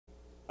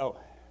Oh,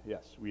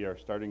 yes, we are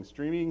starting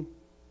streaming.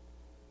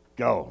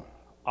 Go.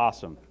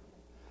 Awesome.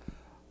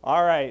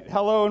 All right,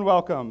 hello and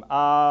welcome.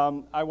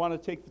 I want to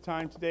take the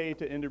time today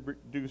to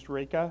introduce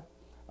Reka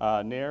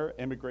Nair,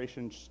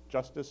 Immigration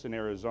Justice in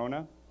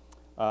Arizona.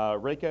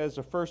 Reka is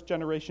a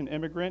first-generation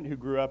immigrant who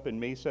grew up in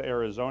Mesa,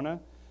 Arizona.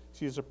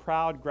 She is a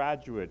proud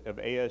graduate of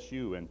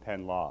ASU and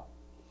Penn Law.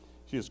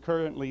 She is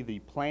currently the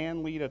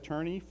plan lead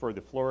attorney for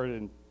the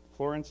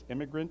Florence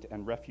Immigrant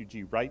and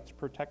Refugee Rights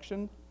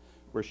Protection,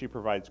 where she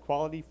provides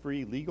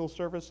quality-free legal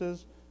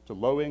services to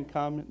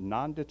low-income,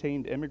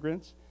 non-detained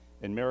immigrants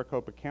in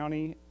Maricopa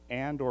County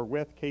and or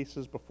with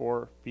cases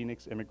before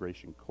Phoenix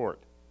Immigration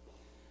Court.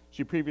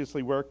 She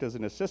previously worked as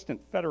an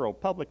assistant federal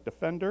public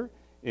defender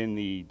in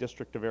the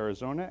District of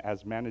Arizona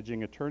as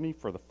managing attorney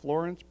for the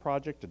Florence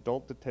Project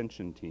Adult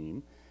Detention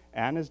Team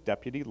and as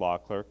deputy law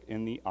clerk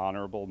in the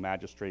Honorable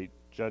Magistrate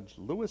Judge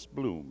Louis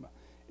Bloom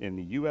in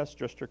the U.S.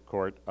 District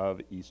Court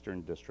of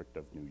Eastern District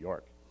of New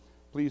York.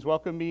 Please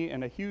welcome me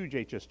and a huge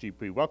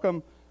HSGP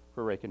welcome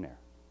for Reka Nair.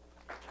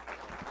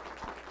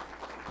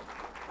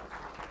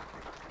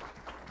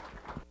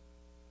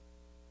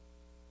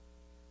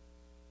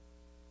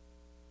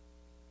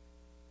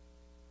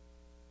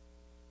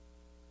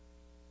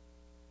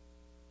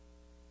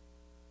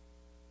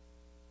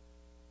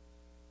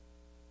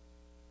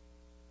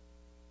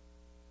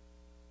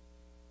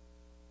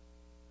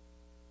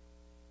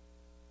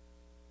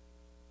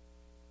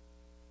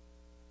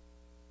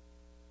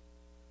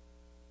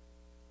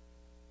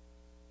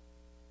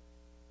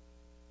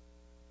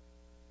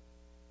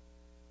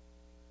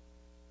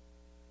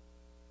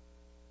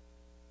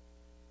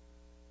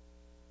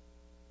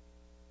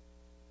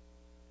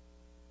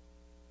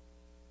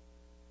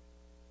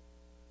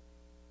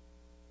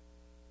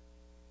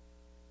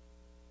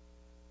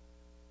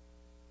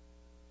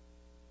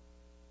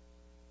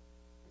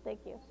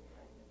 Thank you.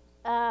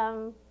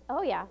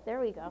 Oh yeah, there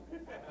we go.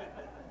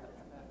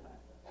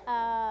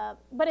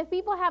 But if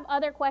people have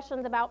other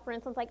questions about, for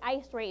instance, like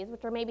ICE raids,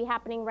 which are maybe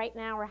happening right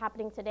now or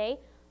happening today,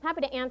 I'm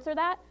happy to answer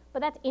that,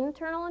 but that's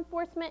internal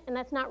enforcement and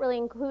that's not really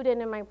included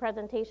in my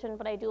presentation,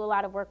 but I do a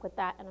lot of work with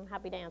that and I'm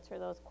happy to answer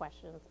those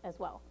questions as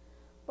well.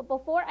 But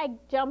before I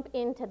jump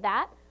into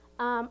that,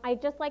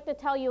 I'd just like to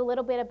tell you a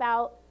little bit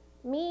about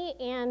me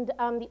and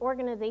the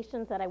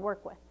organizations that I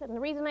work with. And the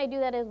reason I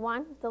do that is,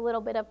 one, it's a little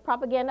bit of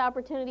propaganda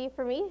opportunity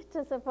for me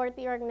to support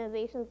the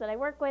organizations that I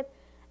work with.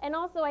 And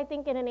also, I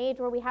think in an age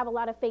where we have a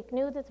lot of fake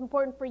news, it's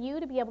important for you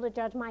to be able to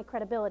judge my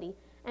credibility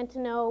and to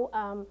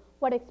know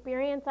what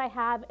experience I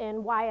have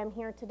and why I'm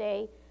here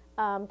today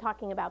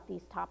talking about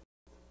these topics.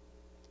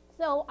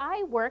 So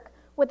I work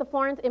with the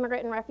Florence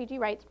Immigrant and Refugee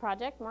Rights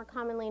Project, more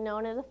commonly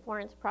known as the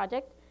Florence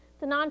Project.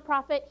 It's a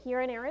nonprofit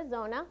here in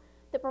Arizona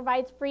that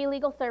provides free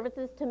legal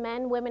services to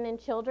men, women,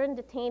 and children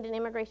detained in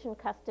immigration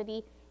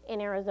custody in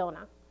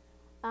Arizona.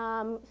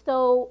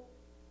 So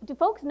do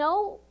folks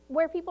know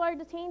where people are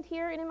detained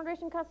here in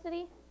immigration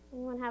custody?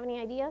 Anyone have any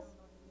ideas?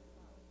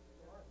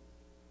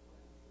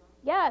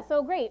 Yeah,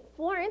 so great.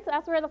 Florence,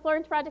 that's where the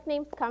Florence Project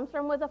name comes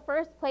from, was the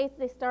first place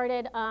they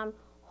started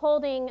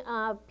holding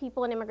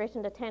people in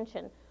immigration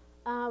detention.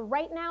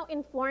 Right now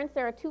in Florence,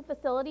 there are two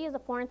facilities, a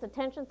Florence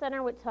Detention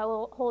Center, which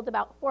holds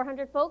about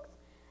 400 folks,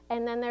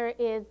 and then there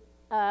is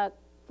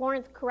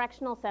Florence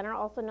Correctional Center,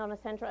 also known as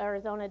Central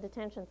Arizona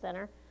Detention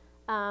Center,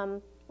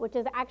 which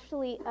is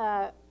actually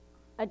a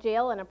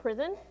jail and a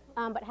prison,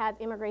 but has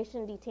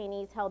immigration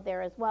detainees held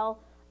there as well.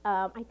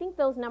 I think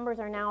those numbers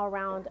are now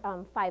around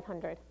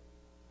 500.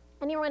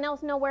 Anyone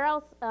else know where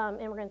else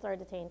immigrants are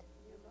detained?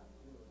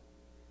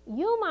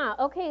 Yuma,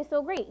 okay,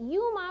 so great.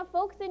 Yuma,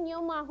 folks in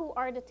Yuma who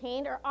are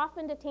detained are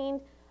often detained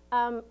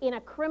in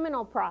a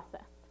criminal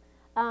process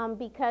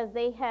because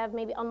they have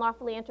maybe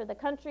unlawfully entered the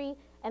country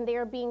and they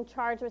are being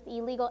charged with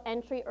illegal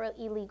entry or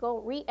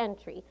illegal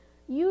re-entry.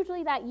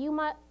 Usually that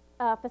Yuma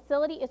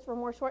facility is for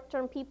more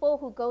short-term people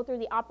who go through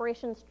the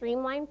Operation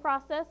Streamline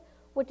process,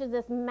 which is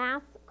this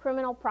mass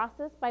criminal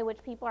process by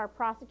which people are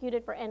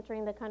prosecuted for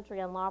entering the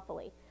country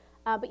unlawfully.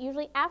 But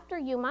usually after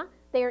Yuma,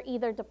 they are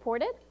either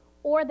deported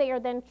or they are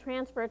then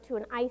transferred to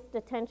an ICE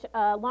detention,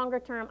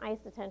 longer-term ICE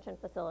detention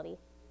facility.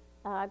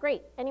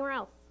 Great, anywhere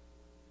else?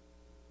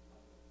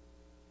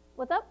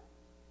 What's up?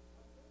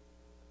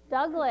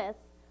 Douglas.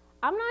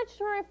 I'm not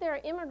sure if there are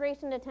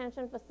immigration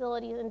detention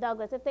facilities in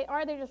Douglas. If they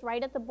are, they're just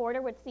right at the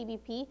border with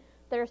CBP.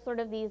 There are sort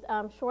of these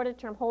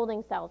shorter-term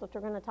holding cells, which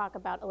we're going to talk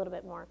about a little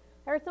bit more.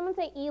 I heard someone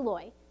say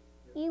Eloy.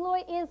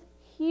 Eloy is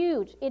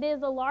huge. It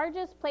is the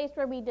largest place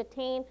where we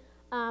detain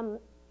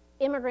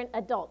immigrant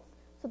adults.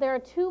 So there are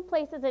two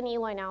places in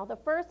Eloy now. The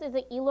first is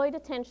the Eloy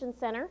Detention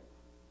Center,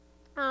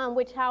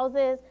 which has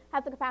a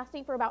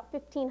capacity for about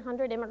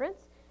 1,500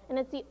 immigrants, and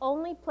it's the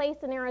only place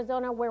in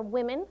Arizona where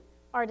women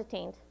are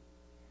detained.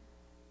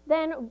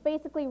 Then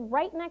basically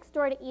right next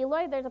door to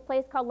Eloy, there's a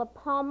place called La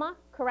Palma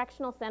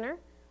Correctional Center.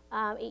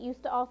 It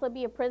used to also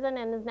be a prison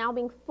and is now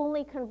being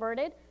fully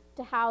converted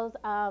to house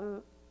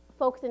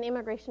folks in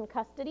immigration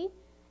custody.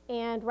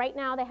 And right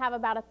now they have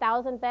about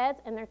 1,000 beds,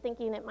 and they're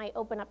thinking it might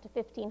open up to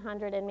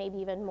 1,500 and maybe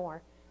even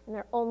more. And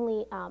there are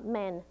only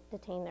men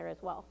detained there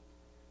as well.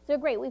 So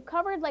great, we've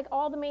covered like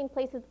all the main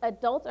places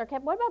adults are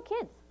kept. What about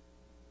kids?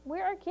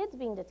 Where are kids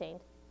being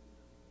detained?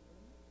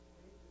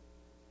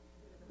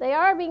 They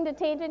are being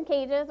detained in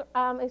cages,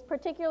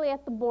 particularly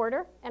at the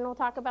border, and we'll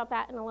talk about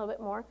that in a little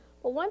bit more.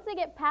 But once they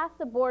get past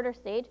the border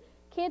stage,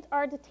 kids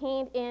are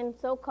detained in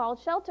so-called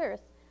shelters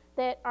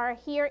that are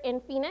here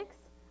in Phoenix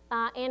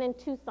and in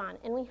Tucson.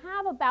 And we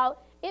have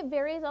about, it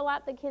varies a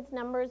lot, the kids'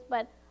 numbers,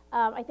 but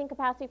I think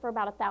capacity for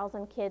about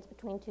 1,000 kids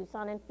between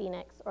Tucson and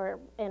Phoenix or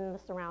in the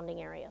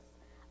surrounding areas.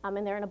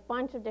 And they're in a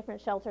bunch of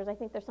different shelters. I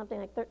think there's something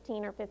like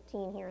 13 or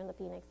 15 here in the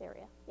Phoenix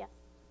area. Yes?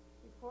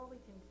 Before we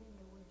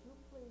continue, would you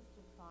please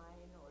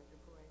define or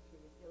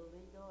differentiate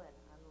illegal and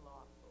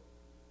unlawful?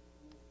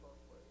 Use both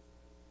words.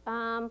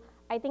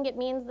 I think it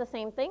means the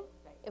same thing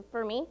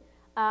for me.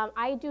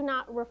 I do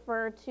not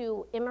refer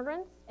to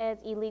immigrants as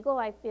illegal.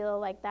 I feel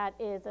like that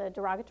is a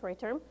derogatory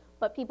term,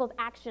 but people's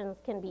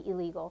actions can be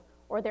illegal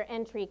or their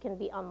entry can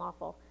be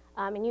unlawful.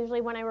 And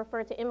usually when I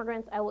refer to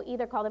immigrants, I will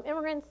either call them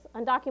immigrants,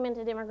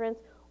 undocumented immigrants,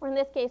 or in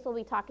this case, we'll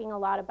be talking a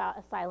lot about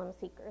asylum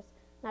seekers.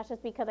 And that's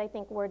just because I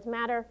think words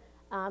matter,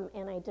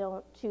 and I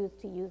don't choose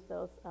to use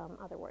those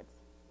other words.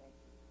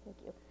 Thank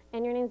you.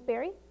 And your name's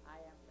Barry? I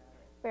am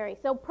Barry.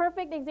 So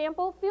perfect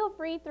example. Feel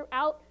free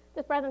throughout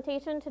this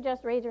presentation to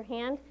just raise your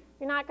hand.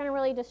 You're not going to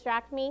really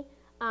distract me.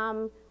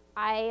 I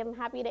am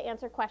happy to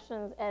answer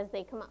questions as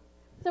they come up.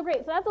 So great.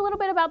 So that's a little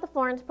bit about the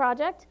Florence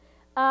Project.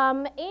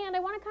 And I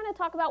want to kind of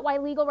talk about why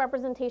legal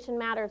representation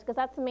matters, because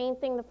that's the main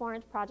thing the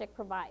Florence Project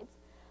provides.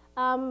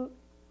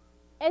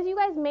 As you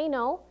guys may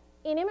know,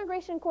 in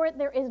immigration court,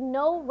 there is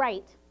no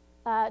right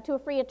to a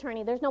free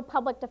attorney. There's no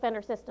public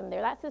defender system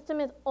there. That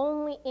system is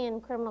only in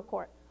criminal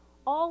court.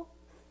 All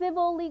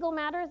civil legal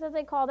matters, as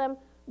they call them,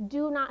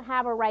 do not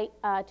have a right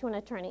to an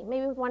attorney,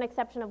 maybe with one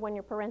exception of when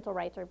your parental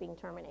rights are being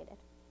terminated.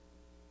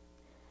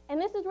 And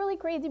this is really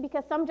crazy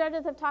because some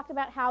judges have talked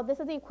about how this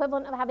is the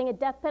equivalent of having a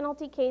death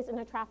penalty case in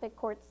a traffic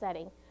court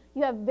setting.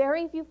 You have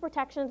very few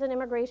protections in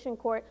immigration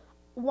court,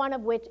 one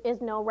of which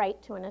is no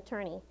right to an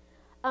attorney.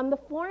 The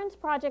Florence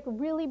Project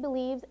really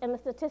believes, and the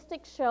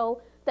statistics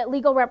show, that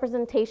legal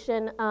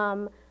representation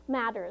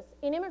matters.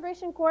 In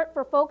immigration court,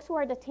 for folks who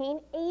are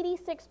detained,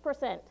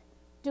 86%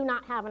 do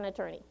not have an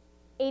attorney.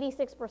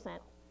 86%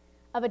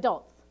 of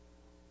adults.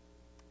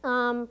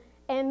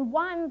 And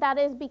one, that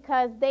is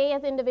because they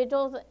as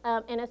individuals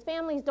and as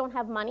families don't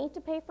have money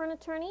to pay for an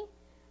attorney.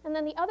 And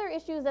then the other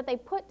issue is that they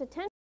put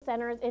detention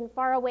centers in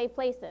faraway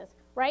places,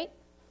 right?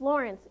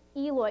 Florence,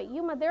 Eloy,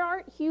 Yuma, there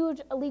are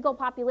huge illegal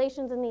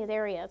populations in these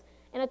areas.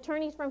 And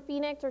attorneys from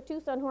Phoenix or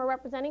Tucson who are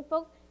representing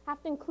folks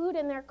have to include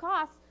in their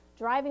costs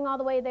driving all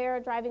the way there,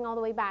 driving all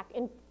the way back.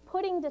 And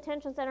putting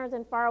detention centers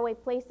in faraway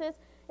places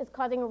is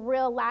causing a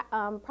real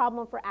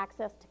problem for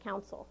access to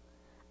counsel.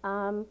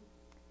 And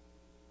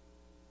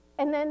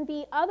then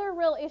the other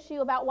real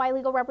issue about why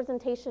legal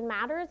representation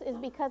matters is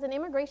because in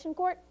immigration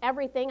court,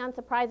 everything,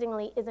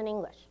 unsurprisingly, is in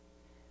English.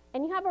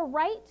 And you have a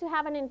right to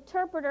have an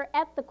interpreter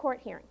at the court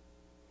hearing.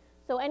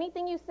 So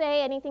anything you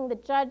say, anything the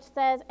judge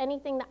says,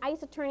 anything the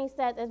ICE attorney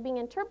says is being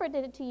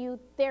interpreted to you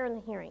there in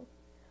the hearing.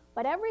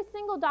 But every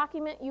single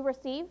document you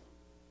receive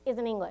is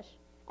in English.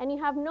 And you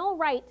have no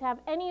right to have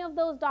any of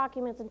those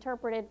documents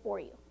interpreted for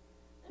you,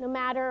 no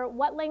matter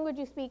what language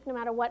you speak, no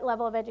matter what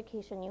level of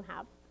education you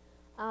have.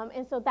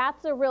 And so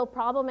that's a real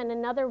problem and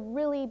another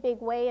really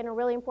big way and a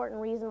really important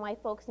reason why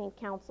folks need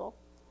counsel.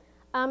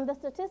 The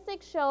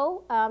statistics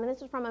show, and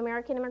this is from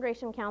American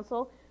Immigration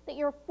Council, that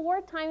you're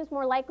 4 times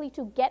more likely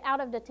to get out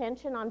of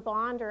detention on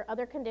bond or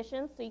other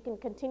conditions so you can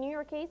continue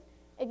your case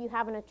if you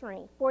have an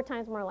attorney, 4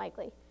 times more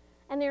likely.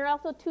 And you're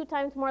also 2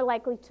 times more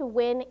likely to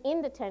win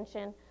in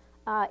detention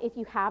if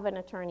you have an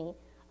attorney.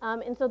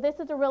 And so this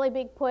is a really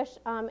big push,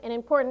 an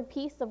important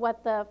piece of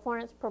what the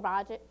Florence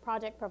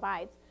Project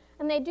provides.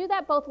 And they do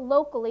that both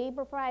locally,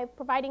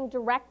 providing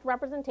direct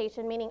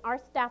representation, meaning our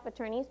staff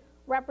attorneys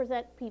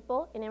represent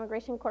people in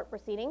immigration court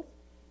proceedings,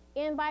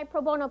 and by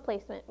pro bono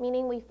placement,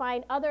 meaning we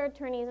find other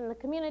attorneys in the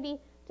community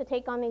to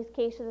take on these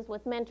cases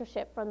with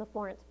mentorship from the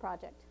Florence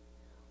Project.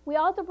 We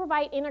also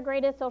provide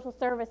integrated social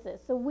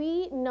services. So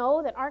we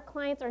know that our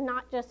clients are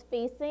not just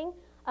facing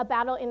a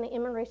battle in the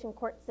immigration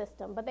court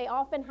system, but they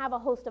often have a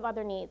host of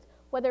other needs,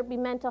 whether it be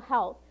mental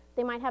health.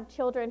 They might have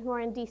children who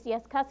are in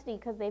DCS custody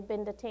because they've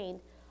been detained.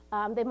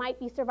 They might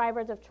be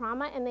survivors of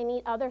trauma and they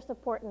need other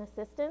support and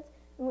assistance.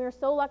 And we are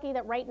so lucky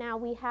that right now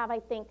we have, I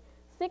think,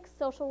 6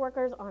 social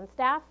workers on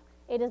staff.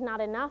 It is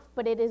not enough,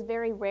 but it is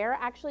very rare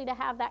actually to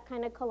have that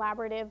kind of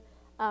collaborative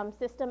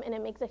system, and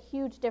it makes a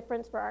huge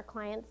difference for our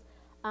clients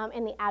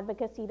and the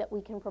advocacy that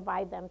we can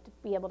provide them to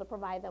be able to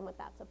provide them with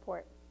that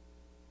support.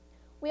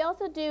 We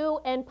also do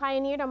and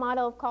pioneered a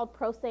model called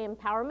pro se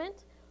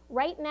empowerment.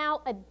 Right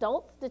now,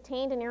 adults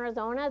detained in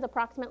Arizona is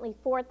approximately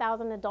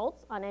 4,000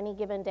 adults on any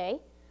given day.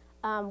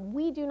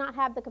 We do not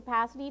have the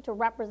capacity to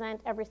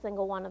represent every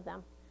single one of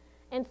them.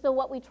 And so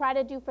what we try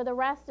to do for the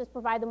rest is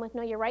provide them with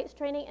Know Your Rights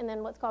training and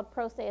then what's called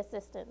pro se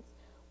assistance,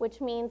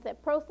 which means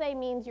that pro se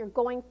means you're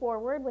going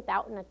forward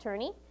without an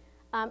attorney.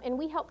 And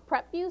we help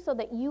prep you so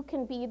that you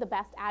can be the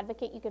best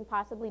advocate you can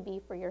possibly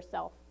be for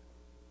yourself.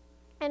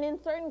 And in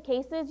certain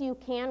cases, you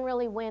can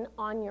really win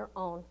on your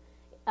own.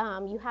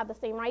 You have the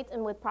same rights,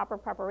 and with proper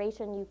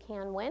preparation, you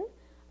can win.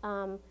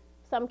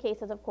 Some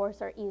cases, of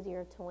course, are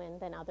easier to win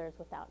than others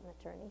without an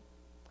attorney.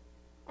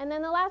 And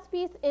then the last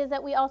piece is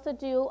that we also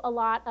do a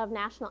lot of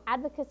national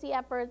advocacy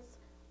efforts,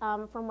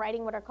 from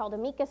writing what are called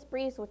amicus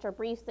briefs, which are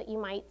briefs that you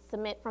might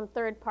submit from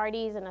third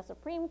parties in a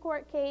Supreme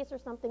Court case or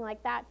something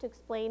like that to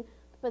explain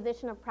the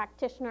position of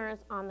practitioners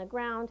on the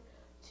ground,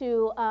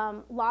 to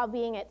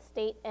lobbying at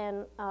state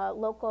and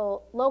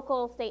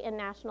local, state, and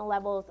national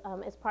levels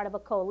as part of a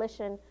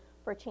coalition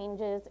for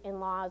changes in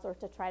laws or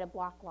to try to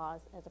block laws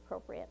as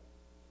appropriate.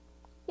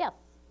 Yes,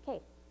 Kay.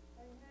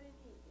 Have you had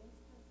any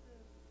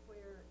instances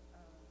where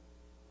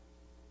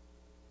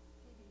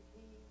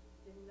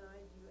CBP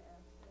denied you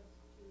access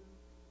to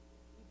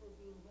people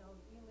being held,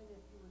 even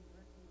if you were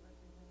directly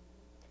represented?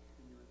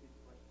 Can you repeat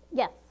the question?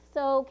 Yes.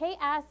 So Kay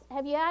asked,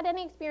 have you had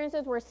any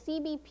experiences where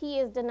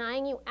CBP is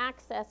denying you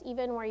access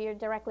even where you're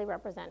directly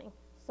representing?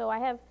 So I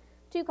have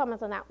two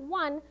comments on that.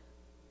 One,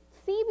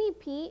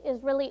 CBP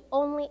is really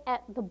only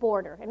at the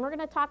border, and we're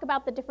going to talk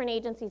about the different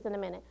agencies in a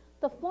minute.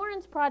 The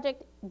Florence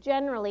Project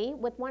generally,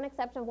 with one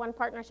exception of one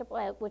partnership,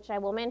 which I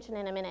will mention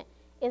in a minute,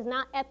 is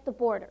not at the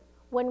border.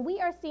 When we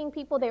are seeing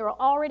people, they were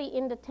already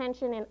in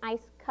detention in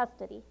ICE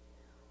custody.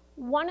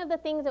 One of the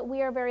things that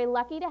we are very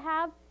lucky to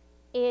have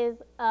is,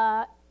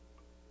 I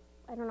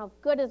don't know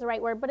if good is the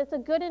right word, but it's a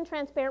good and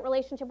transparent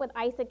relationship with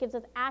ICE that gives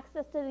us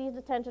access to these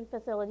detention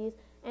facilities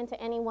and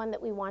to anyone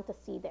that we want to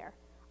see there.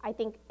 I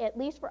think, at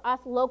least for us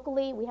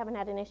locally, we haven't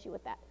had an issue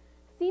with that.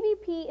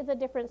 CBP is a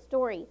different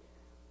story.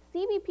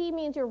 CBP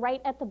means you're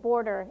right at the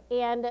border,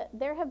 and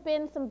there have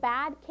been some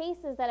bad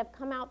cases that have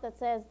come out that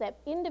says that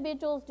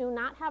individuals do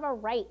not have a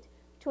right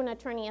to an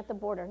attorney at the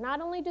border.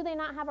 Not only do they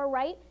not have a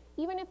right,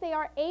 even if they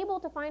are able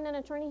to find an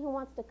attorney who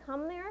wants to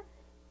come there,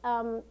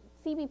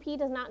 CBP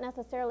does not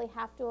necessarily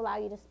have to allow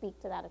you to speak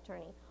to that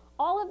attorney.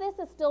 All of this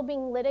is still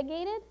being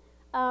litigated,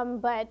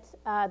 but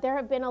there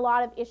have been a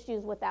lot of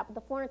issues with that, but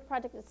the Florence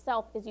Project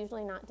itself is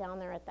usually not down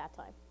there at that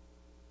time.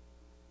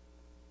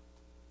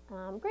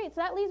 Great,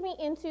 so that leads me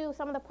into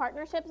some of the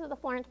partnerships that the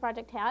Florence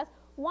Project has.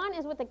 One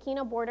is with the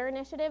Quino Border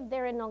Initiative.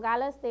 They're in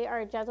Nogales. They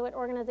are a Jesuit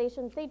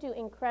organization. They do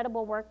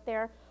incredible work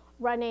there,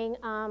 running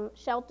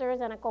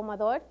shelters and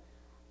acomodor.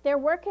 Their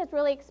work has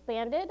really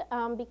expanded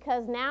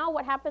because now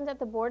what happens at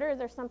the border is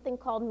there's something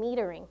called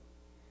metering,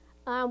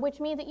 which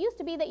means it used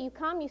to be that you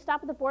come, you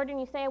stop at the border and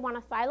you say, I want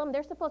asylum.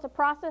 They're supposed to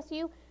process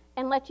you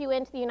and let you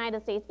into the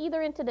United States,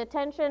 either into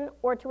detention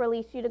or to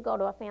release you to go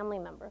to a family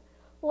member.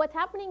 But what's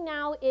happening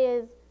now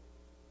is,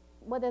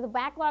 whether the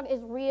backlog is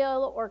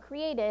real or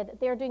created,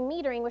 they're doing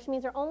metering, which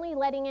means they're only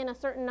letting in a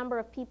certain number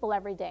of people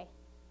every day.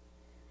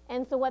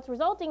 And so what's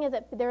resulting is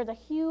that there's a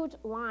huge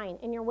line,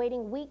 and you're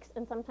waiting weeks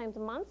and sometimes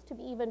months to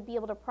even be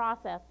able to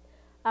process,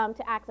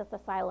 to access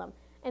asylum.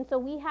 And so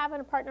we have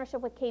a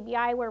partnership with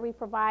KBI where we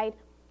provide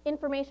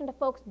information to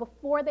folks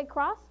before they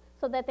cross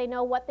so that they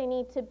know what they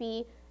need to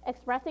be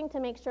expressing to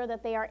make sure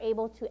that they are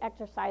able to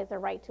exercise their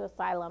right to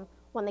asylum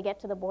when they get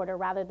to the border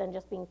rather than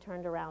just being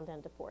turned around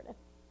and deported.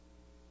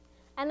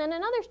 And then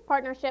another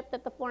partnership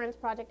that the Florence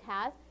Project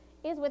has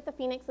is with the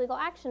Phoenix Legal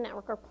Action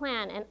Network, or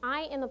PLAN, and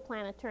I am the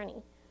PLAN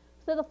attorney.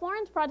 So the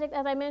Florence Project,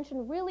 as I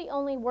mentioned, really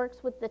only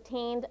works with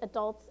detained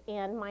adults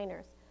and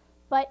minors.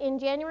 But in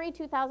January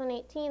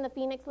 2018, the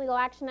Phoenix Legal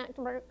Action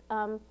Network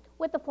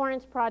with the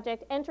Florence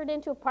Project entered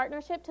into a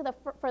partnership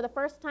for the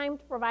first time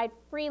to provide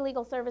free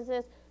legal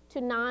services to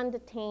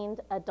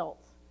non-detained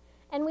adults.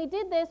 And we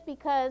did this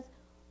because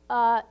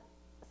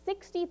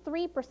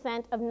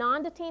 63% of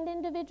non-detained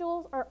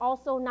individuals are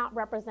also not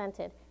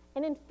represented.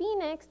 And in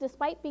Phoenix,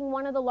 despite being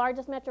one of the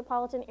largest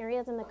metropolitan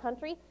areas in the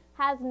country,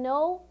 has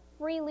no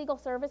free legal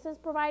services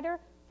provider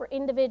for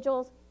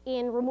individuals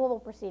in removal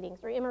proceedings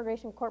or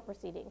immigration court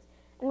proceedings.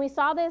 And we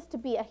saw this to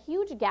be a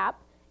huge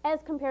gap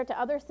as compared to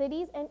other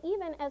cities and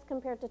even as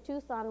compared to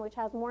Tucson, which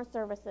has more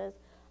services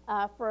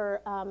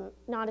for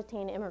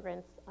non-detained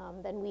immigrants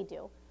than we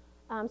do.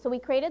 So we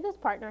created this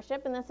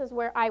partnership, and this is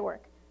where I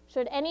work.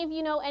 Should any of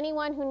you know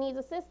anyone who needs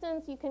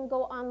assistance, you can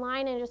go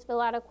online and just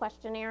fill out a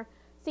questionnaire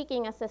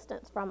seeking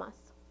assistance from us.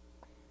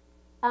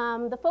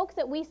 The folks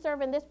that we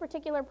serve in this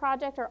particular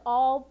project are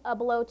all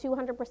below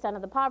 200%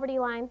 of the poverty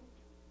line.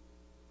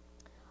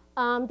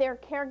 They're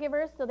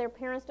caregivers, so they're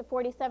parents to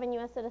 47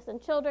 U.S. citizen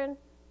children.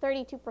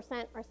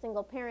 32% are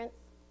single parents.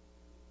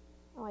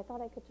 Oh, I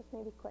thought I could just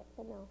maybe click,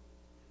 but no.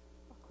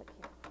 I'll click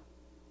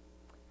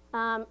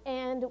here.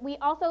 And we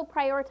also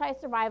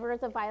prioritize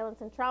survivors of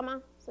violence and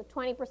trauma. So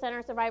 20%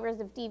 are survivors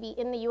of DV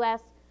in the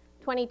U.S.,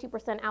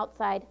 22%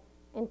 outside,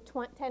 and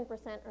 10%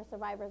 are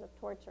survivors of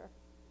torture.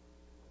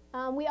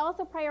 We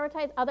also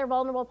prioritize other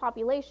vulnerable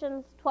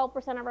populations.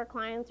 12% of our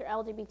clients are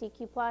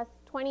LGBTQ+.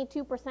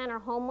 22% are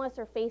homeless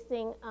or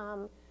facing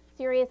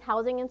serious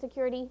housing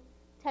insecurity.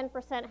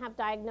 10% have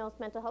diagnosed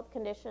mental health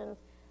conditions.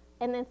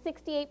 And then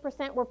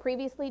 68% were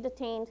previously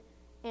detained,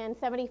 and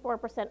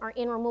 74% are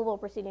in removal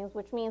proceedings,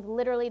 which means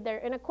literally they're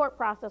in a court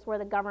process where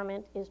the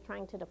government is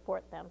trying to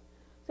deport them.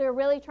 So we're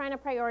really trying to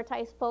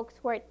prioritize folks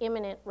who are at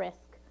imminent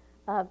risk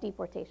of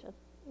deportation.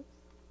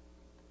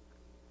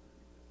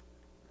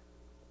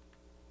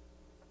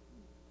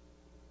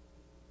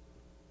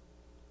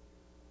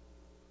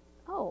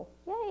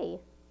 Yay,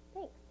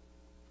 thanks.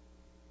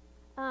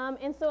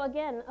 And so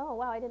again, oh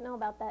wow, I didn't know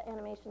about that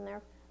animation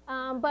there.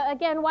 But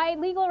again, why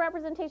legal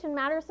representation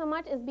matters so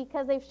much is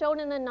because they've shown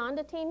in a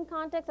non-detained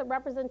context that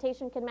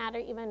representation can matter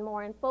even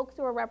more, and folks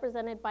who are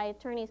represented by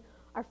attorneys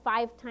are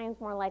 5 times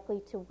more likely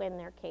to win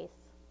their case.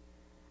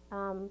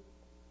 And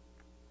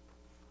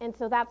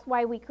so that's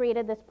why we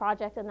created this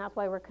project, and that's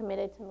why we're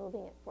committed to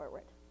moving it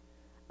forward.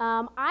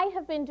 I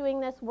have been doing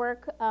this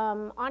work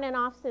on and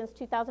off since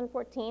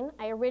 2014.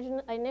 I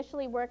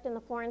initially worked in the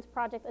Florence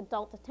Project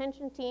Adult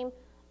Detention Team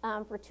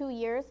for 2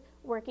 years,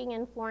 working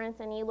in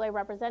Florence and Eloy,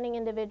 representing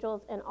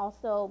individuals and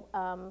also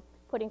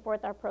putting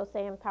forth our pro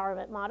se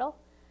empowerment model.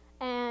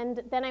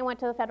 And then I went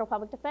to the Federal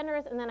Public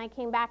Defenders, and then I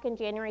came back in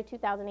January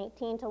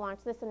 2018 to launch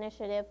this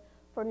initiative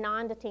for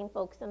non-detained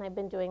folks, and I've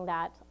been doing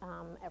that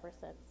ever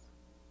since.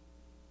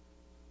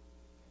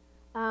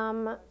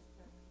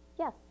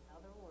 Yes?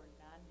 Another word,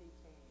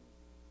 non-detained.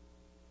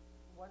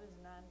 What does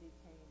non-detained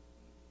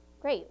mean?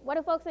 Great. What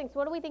do folks think? So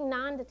what do we think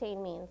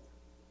non-detained means?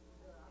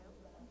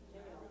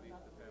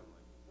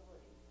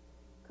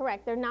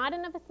 Correct. They're not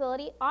in a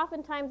facility.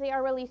 Oftentimes they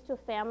are released to a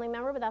family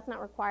member, but that's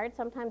not required.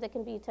 Sometimes it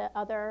can be to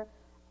other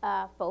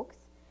folks.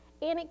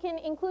 And it can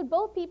include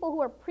both people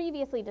who are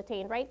previously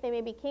detained, right? They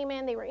maybe came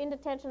in, they were in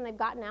detention, they've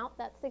gotten out,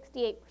 that's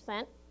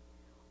 68%.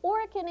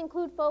 Or it can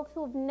include folks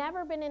who have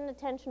never been in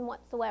detention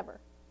whatsoever.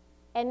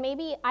 And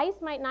maybe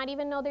ICE might not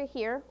even know they're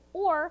here,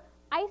 or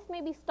ICE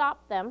maybe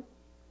stopped them,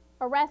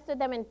 arrested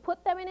them, and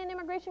put them in an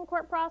immigration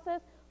court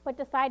process, but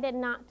decided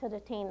not to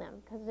detain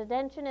them, because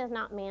detention is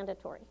not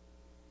mandatory.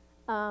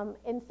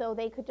 And so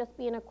they could just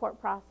be in a court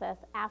process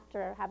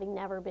after having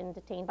never been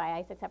detained by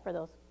ICE, except for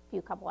those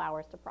few couple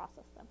hours to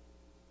process them.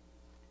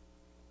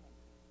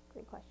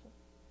 Great question.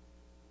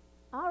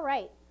 All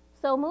right,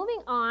 so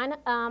moving on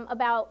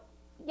about,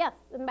 yes,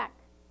 in the back.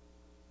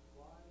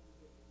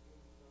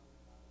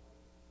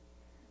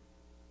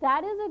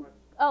 That is a,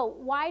 oh,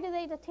 why do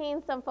they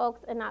detain some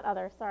folks and not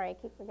others? Sorry, I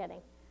keep forgetting.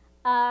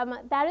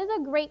 That is a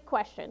great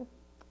question,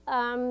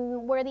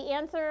 where the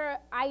answer,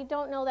 I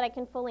don't know that I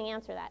can fully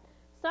answer that.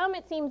 Some,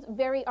 it seems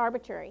very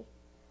arbitrary.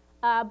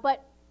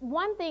 But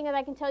one thing that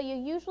I can tell you,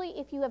 usually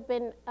if you have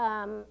been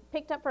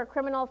picked up for a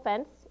criminal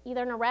offense,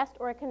 either an arrest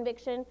or a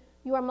conviction,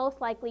 you are most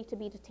likely to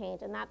be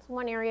detained. And that's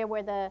one area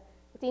where it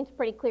seems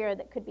pretty clear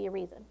that could be a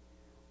reason.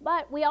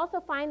 But we also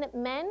find that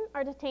men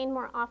are detained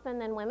more often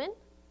than women.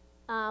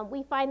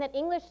 We find that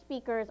English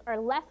speakers are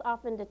less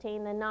often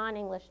detained than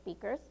non-English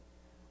speakers.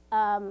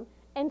 And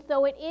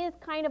so it is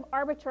kind of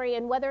arbitrary,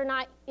 and whether or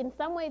not, in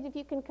some ways, if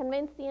you can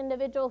convince the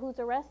individual who's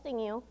arresting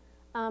you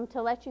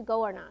to let you go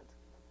or not.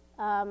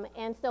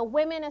 And so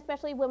women,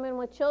 especially women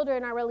with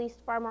children, are released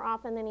far more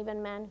often than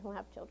even men who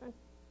have children.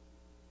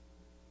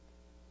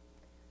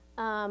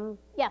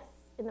 Yes,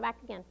 in the back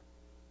again.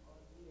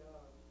 The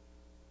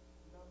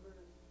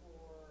numbers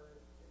for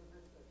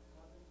immigrants that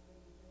haven't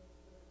been detained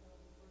that are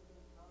counted for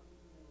this, how do you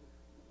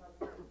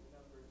calculate the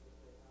numbers if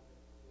they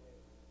haven't been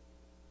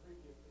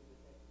previously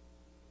detained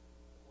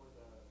for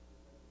the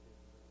percentages?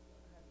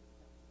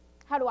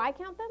 How do I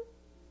count them?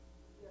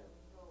 Yeah,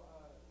 so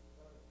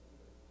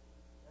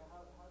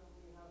how do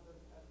we have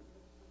those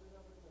estimates for the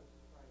numbers?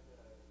 I was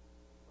just trying to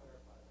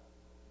clarify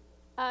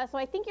that. So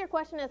I think your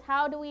question is,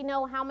 how do we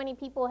know how many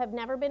people have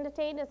never been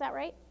detained? Is that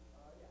right?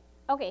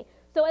 Yeah. Okay,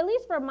 so at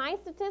least for my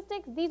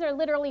statistics, these are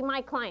literally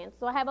my clients.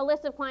 So I have a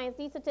list of clients.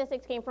 These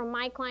statistics came from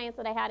my clients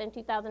that I had in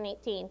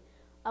 2018.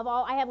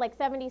 I had like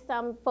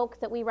 70-some folks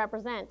that we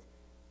represent,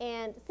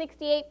 and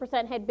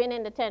 68% had been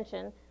in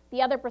detention.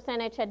 The other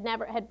percentage had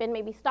been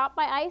maybe stopped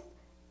by ICE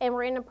and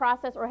were in a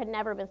process, or had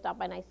never been stopped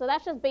by ICE. So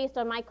that's just based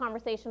on my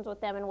conversations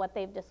with them and what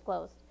they've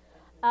disclosed.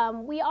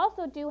 We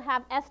also do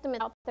have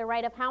estimates out there,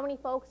 right, of how many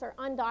folks are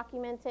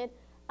undocumented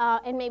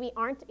and maybe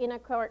aren't in a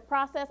court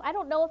process. I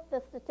don't know if the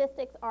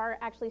statistics are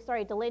actually,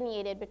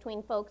 delineated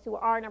between folks who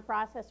are in a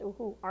process or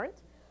who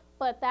aren't,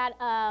 but that,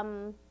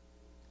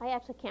 I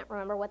actually can't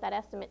remember what that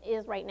estimate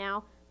is right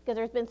now, because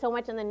there's been so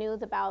much in the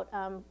news about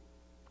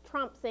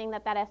Trump saying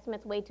that that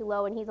estimate's way too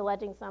low, and he's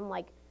alleging some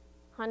like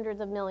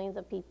hundreds of millions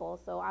of people.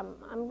 So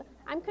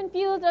I'm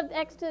confused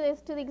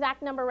to the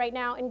exact number right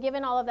now, and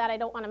given all of that, I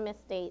don't want to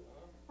misstate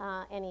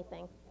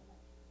anything.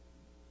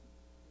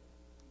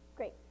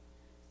 Great.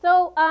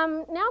 So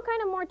now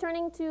kind of more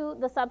turning to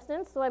the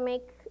substance, so I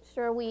make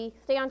sure we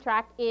stay on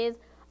track, is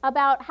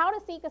about how to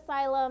seek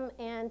asylum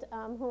and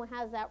who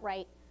has that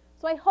right.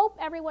 So I hope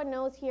everyone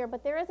knows here,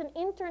 but there is an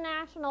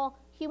international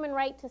human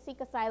right to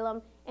seek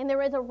asylum, and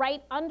there is a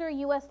right under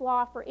U.S.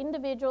 law for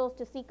individuals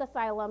to seek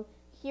asylum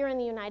here in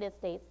the United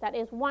States. That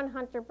is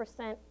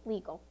 100%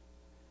 legal.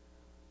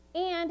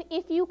 And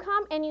if you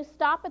come and you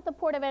stop at the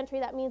port of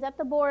entry, that means at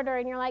the border,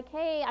 and you're like,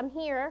 hey, I'm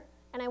here,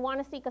 and I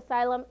want to seek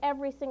asylum,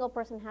 every single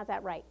person has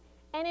that right.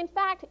 And in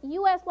fact,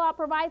 U.S. law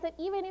provides that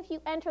even if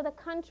you enter the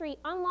country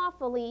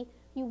unlawfully,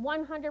 you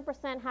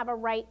 100% have a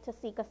right to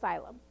seek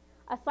asylum.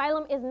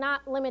 Asylum is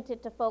not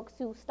limited to folks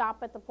who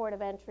stop at the port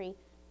of entry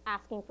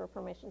asking for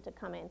permission to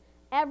come in.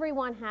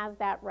 Everyone has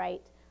that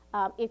right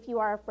if you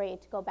are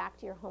afraid to go back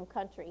to your home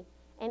country.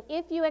 And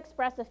if you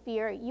express a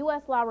fear,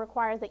 U.S. law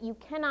requires that you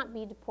cannot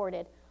be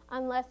deported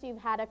unless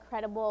you've had a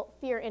credible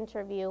fear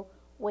interview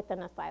with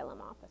an asylum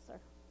officer.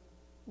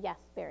 Yes,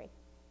 Barry?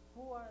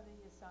 Who are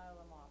the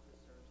asylum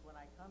officers? When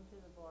I come to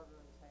the border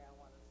and say I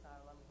want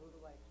asylum, who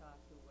do I talk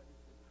to? What is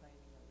the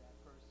training of that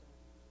person?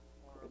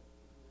 Or do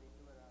they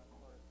do it on a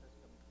court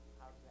system?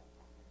 How does that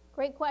happen?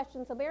 Great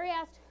question. So Barry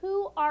asked,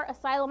 who are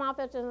asylum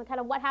officers and kind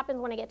of what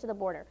happens when I get to the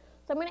border?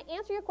 So I'm going to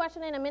answer your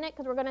question in a minute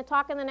because we're going to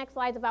talk in the next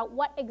slides about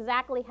what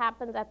exactly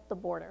happens at the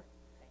border.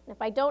 And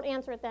if I don't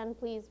answer it then,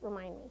 please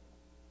remind me.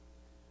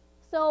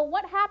 So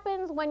what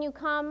happens when you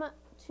come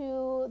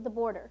to the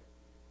border?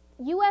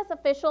 U.S.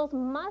 officials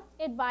must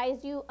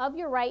advise you of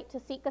your right to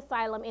seek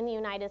asylum in the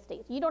United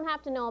States. You don't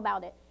have to know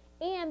about it.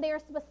 And they're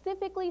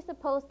specifically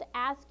supposed to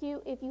ask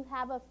you if you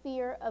have a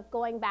fear of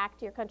going back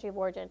to your country of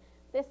origin.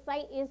 This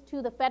site is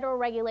to the federal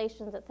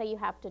regulations that say you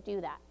have to do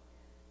that.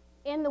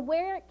 And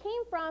where it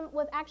came from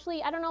was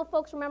actually, I don't know if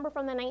folks remember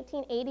from the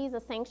 1980s,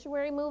 the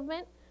sanctuary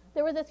movement.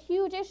 There was this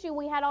huge issue.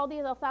 We had all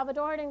these El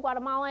Salvadoran,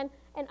 Guatemalan,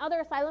 and other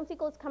asylum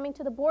seekers coming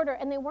to the border,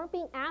 and they weren't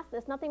being asked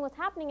this. Nothing was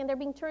happening, and they're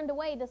being turned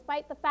away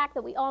despite the fact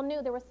that we all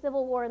knew there was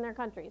civil war in their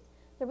countries.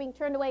 They're being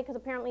turned away because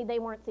apparently they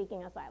weren't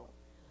seeking asylum.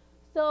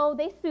 So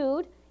they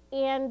sued,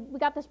 and we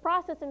got this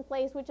process in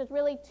place, which is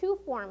really two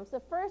forms.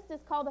 The first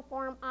is called the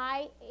Form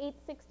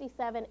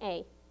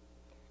I-867A.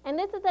 And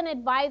this is an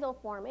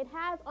advisal form. It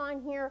has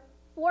on here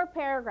 4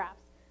 paragraphs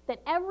that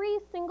every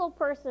single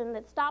person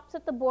that stops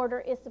at the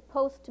border is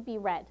supposed to be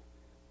read.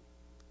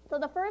 So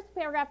the first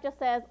paragraph just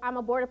says, I'm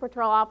a Border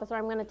Patrol officer,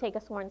 I'm going to take a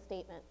sworn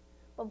statement.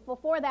 But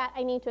before that,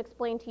 I need to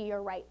explain to you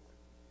your rights.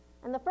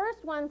 And the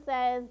first one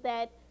says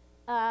that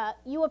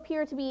you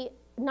appear to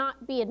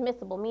not be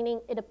admissible,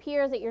 meaning it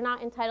appears that you're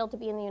not entitled to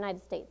be in the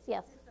United States.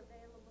 Yes? Is this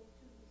available to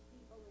these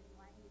people in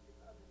languages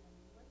other than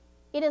English?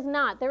 It is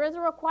not. There is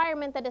a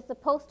requirement that it's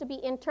supposed to be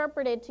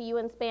interpreted to you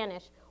in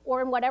Spanish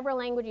or in whatever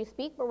language you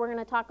speak, but we're going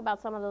to talk about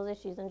some of those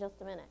issues in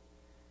just a minute.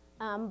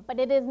 But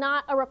it is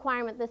not a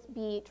requirement this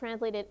be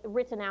translated,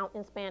 written out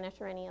in Spanish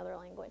or any other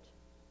language.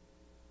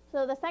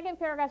 So the second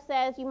paragraph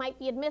says you might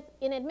be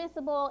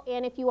inadmissible,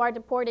 and if you are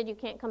deported, you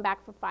can't come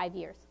back for 5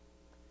 years.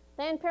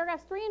 Then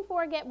paragraphs 3 and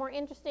 4 get more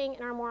interesting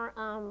and are more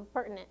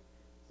pertinent.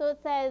 So it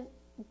says,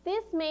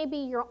 this may be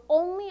your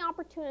only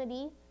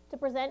opportunity to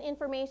present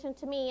information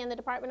to me and the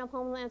Department of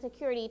Homeland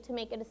Security to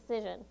make a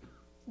decision.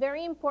 It's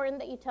very important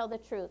that you tell the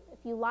truth. If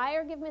you lie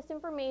or give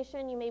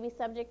misinformation, you may be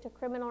subject to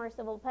criminal or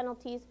civil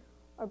penalties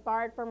or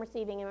barred from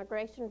receiving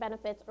immigration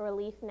benefits or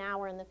relief now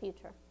or in the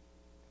future.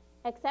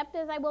 Except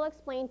as I will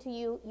explain to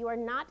you, you are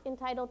not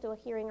entitled to a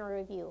hearing or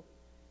review.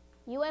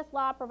 U.S.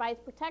 law provides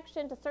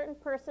protection to certain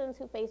persons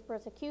who face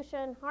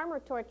persecution, harm, or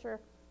torture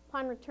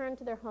upon return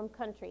to their home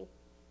country.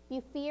 If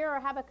you fear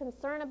or have a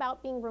concern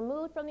about being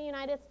removed from the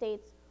United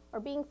States or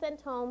being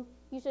sent home,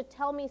 you should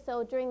tell me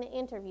so during the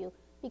interview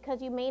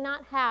because you may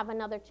not have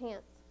another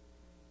chance.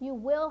 You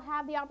will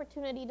have the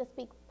opportunity to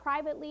speak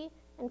privately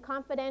and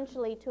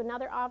confidentially to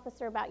another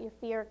officer about your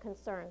fear or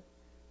concern.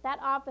 That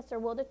officer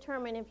will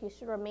determine if you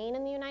should remain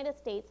in the United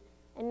States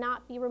and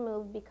not be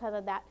removed because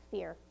of that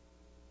fear.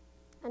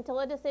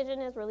 Until a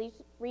decision is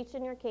reached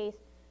in your case,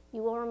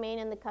 you will remain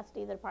in the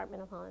custody of the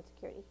Department of Homeland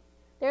Security.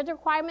 There's a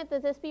requirement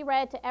that this be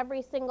read to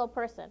every single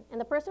person.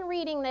 And the person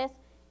reading this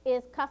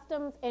is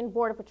Customs and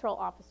Border Patrol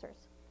officers.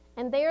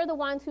 And they are the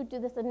ones who do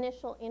this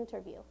initial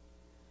interview.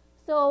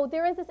 So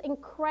there is this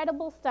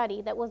incredible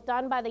study that was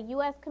done by the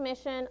U.S.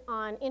 Commission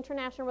on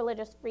International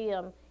Religious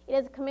Freedom. It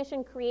is a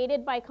commission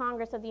created by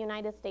Congress of the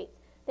United States.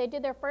 They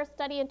did their first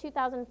study in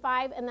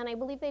 2005, and then I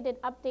believe they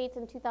did updates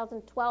in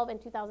 2012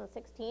 and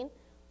 2016.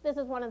 This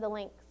is one of the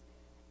links.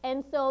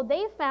 And so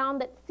they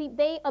found that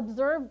they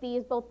observed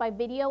these both by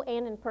video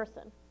and in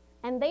person.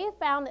 And they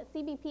found that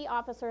CBP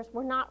officers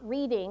were not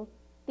reading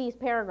these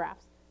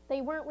paragraphs.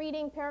 They weren't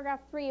reading paragraph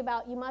 3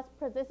 about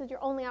this is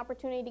your only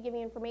opportunity to give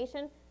you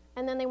information,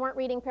 and then they weren't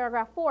reading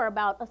paragraph 4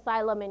 about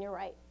asylum and your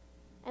right.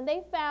 And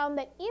they found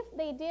that if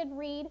they did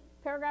read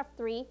paragraph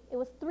 3, it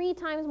was 4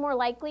 times more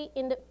likely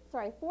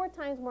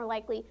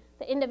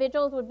that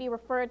individuals would be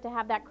referred to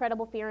have that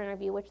credible fear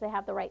interview, which they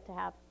have the right to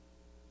have.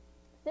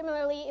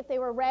 Similarly, if they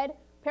were read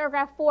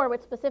paragraph 4,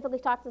 which specifically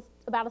talks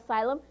about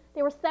asylum,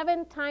 they were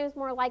 7 times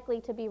more likely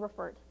to be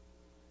referred.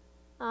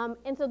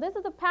 And so this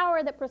is a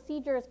power that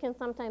procedures can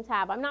sometimes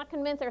have. I'm not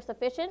convinced they're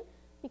sufficient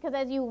because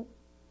as you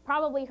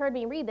probably heard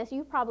me read this,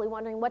 you're probably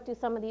wondering what do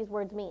some of these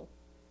words mean.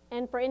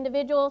 And for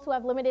individuals who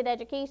have limited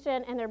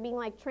education and they're being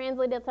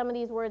translated some of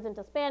these words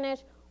into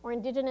Spanish or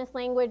indigenous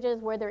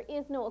languages where there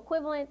is no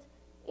equivalent,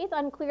 it's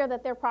unclear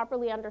that they're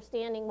properly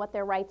understanding what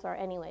their rights are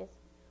anyways.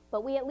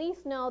 But we at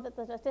least know that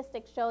the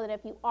statistics show that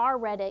if you are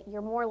read it,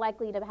 you're more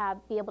likely to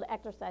be able to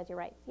exercise your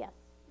rights. Yes?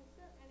 Is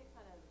there any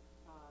kind of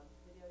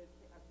video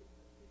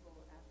people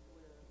ask to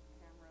wear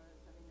cameras?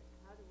 I mean,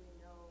 how do we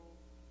know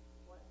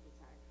what is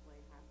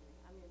actually happening?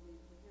 I mean, we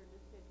hear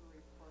newspaper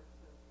reports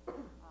of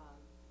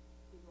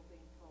people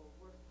being told,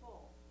 we're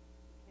full,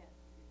 you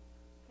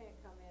can't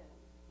come in.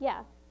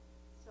 Yeah.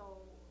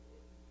 So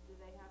do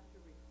they have to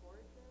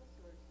record this,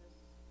 or is this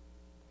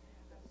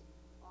just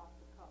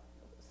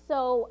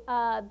So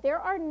there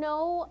are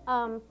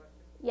no,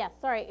 yes,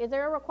 sorry, is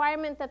there a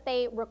requirement that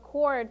they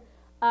record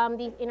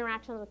these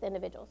interactions with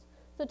individuals?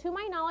 So to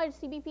my knowledge,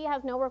 CBP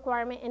has no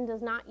requirement and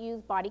does not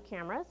use body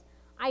cameras.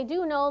 I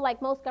do know,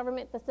 like most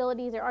government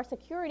facilities, there are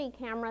security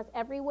cameras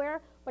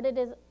everywhere, but it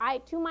is,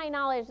 to my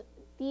knowledge,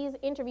 these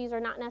interviews are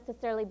not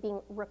necessarily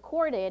being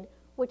recorded,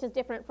 which is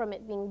different from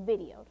it being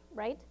videoed,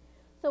 right?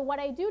 So what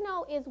I do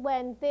know is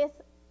when this,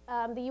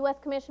 the U.S.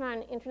 Commission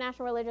on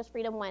International Religious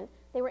Freedom went,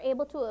 they were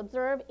able to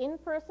observe in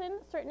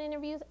person certain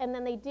interviews, and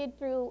then they did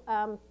through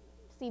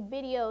see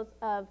videos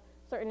of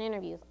certain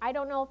interviews. I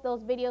don't know if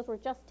those videos were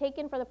just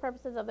taken for the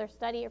purposes of their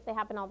study or if they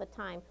happen all the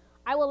time.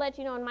 I will let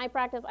you know in my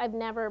practice, I've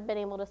never been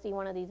able to see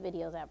one of these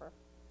videos ever.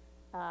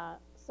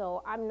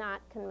 So I'm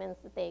not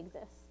convinced that they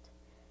exist.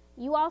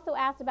 You also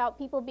asked about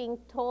people being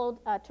told,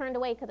 turned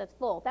away because it's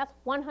full. That's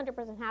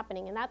 100%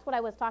 happening, and that's what I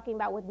was talking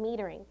about with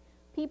metering.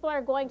 People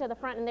are going to the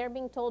front and they're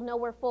being told, no,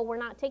 we're full, we're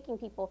not taking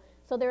people.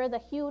 So there is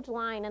a huge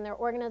line, and there are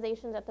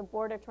organizations at the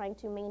border trying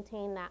to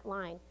maintain that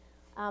line.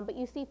 But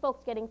you see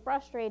folks getting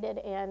frustrated,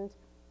 and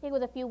I think it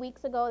was a few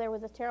weeks ago, there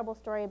was a terrible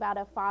story about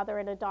a father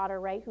and a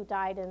daughter, right, who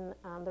died in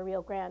the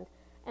Rio Grande.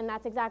 And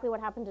that's exactly what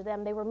happened to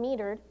them. They were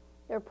metered,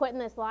 they were put in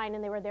this line,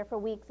 and they were there for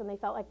weeks, and they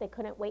felt like they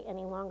couldn't wait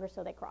any longer,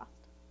 so they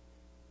crossed.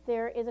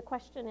 There is a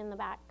question in the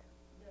back.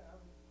 Yeah,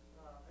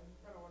 I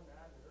just kind of wanted to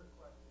add to her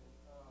question.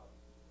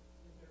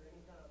 Is there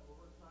any kind of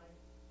oversight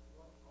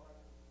on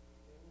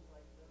things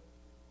like this?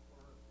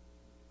 Or,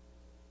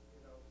 you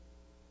know,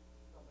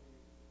 somebody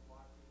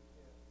watching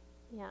it?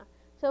 Yeah.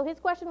 So his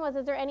question was,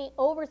 is there any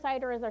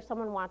oversight or is there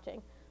someone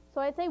watching?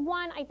 So I'd say,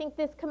 one, I think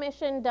this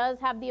commission does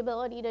have the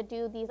ability to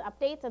do these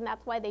updates, and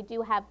that's why they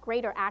do have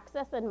greater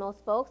access than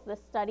most folks.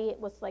 This study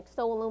was like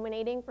so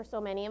illuminating for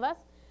so many of us.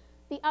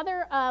 The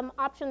other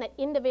option that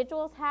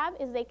individuals have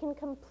is they can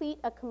complete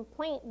a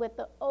complaint with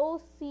the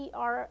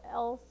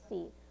OCRLC,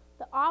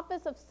 the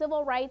Office of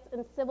Civil Rights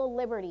and Civil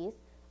Liberties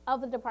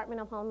of the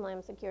Department of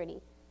Homeland Security.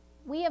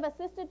 We have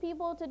assisted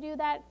people to do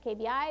that.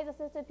 KBI has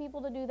assisted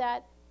people to do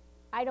that.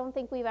 I don't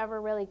think we've ever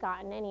really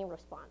gotten any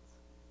response.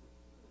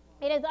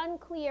 It is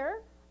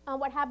unclear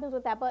what happens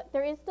with that, but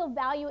there is still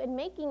value in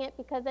making it,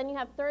 because then you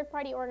have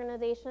third-party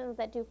organizations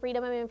that do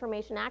Freedom of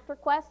Information Act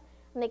requests,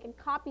 and they get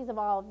copies of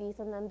all of these,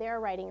 and then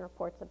they're writing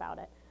reports about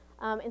it.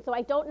 And so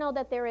I don't know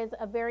that there is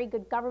a very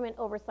good government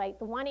oversight.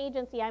 The one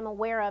agency I'm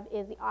aware of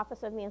is the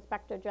Office of the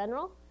Inspector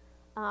General,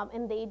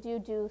 and they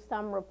do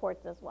some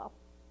reports as well.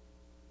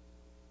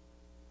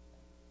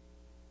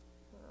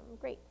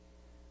 Great.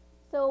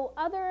 So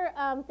other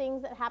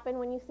things that happen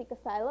when you seek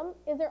asylum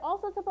is they're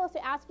also supposed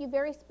to ask you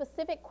very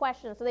specific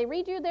questions. So they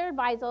read you their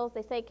advisals,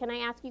 they say, can I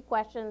ask you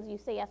questions? You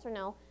say yes or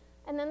no.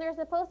 And then they're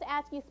supposed to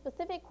ask you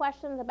specific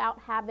questions about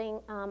having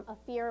a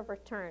fear of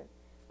return.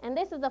 And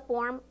this is the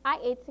form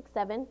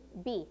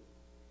I-867B.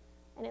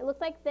 And it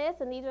looks like this,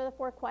 and these are the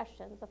 4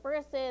 questions. The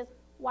first is,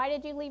 why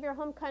did you leave your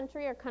home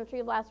country or country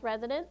of last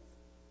residence?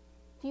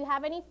 Do you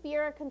have any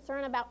fear or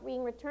concern about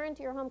being returned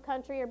to your home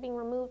country or being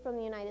removed from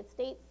the United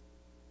States?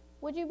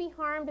 Would you be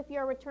harmed if you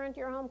are returned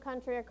to your home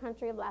country or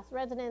country of last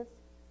residence?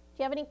 Do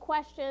you have any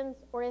questions,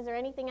 or is there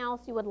anything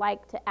else you would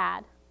like to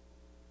add?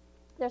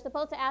 They're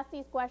supposed to ask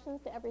these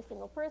questions to every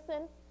single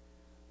person.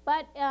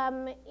 But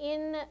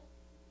in,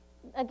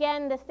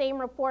 again, the same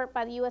report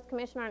by the U.S.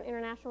 Commission on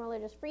International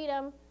Religious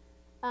Freedom,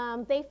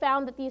 they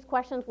found that these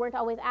questions weren't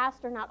always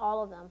asked, or not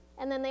all of them.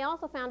 And then they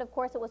also found, of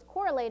course, it was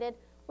correlated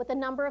with the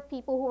number of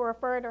people who were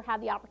referred or had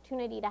the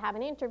opportunity to have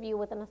an interview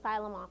with an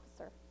asylum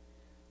officer.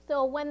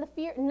 So when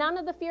none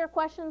of the fear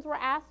questions were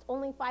asked,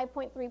 only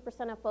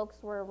 5.3% of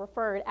folks were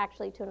referred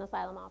actually to an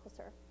asylum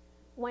officer.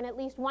 When at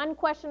least one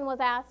question was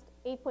asked,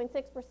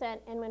 8.6%,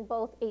 and when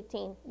both,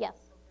 18. Yes?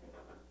 I'm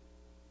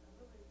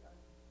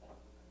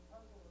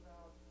puzzled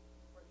about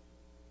questions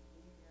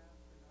being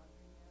asked or not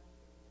being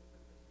asked. Is the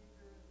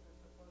procedure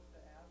they're supposed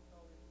to ask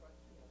all these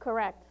questions?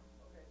 Correct.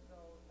 Okay, so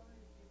some of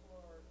these people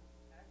are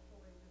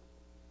actually just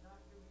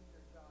not doing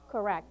their job.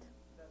 Correct.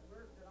 That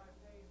I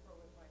pay for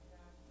with my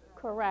taxes.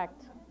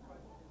 Correct.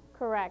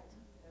 Correct.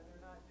 And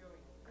they're not doing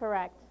it.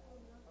 Correct.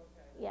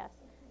 Okay. Yes.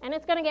 And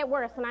it's going to get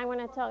worse, and I want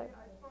to tell you.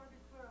 I just want to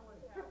be clear on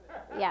what's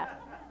happening. Yes.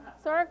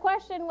 So our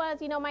question was,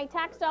 you know, my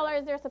tax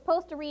dollars, they're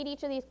supposed to read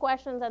each of these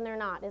questions, and they're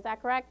not. Is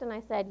that correct? And I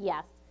said,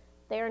 yes.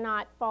 They are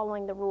not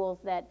following the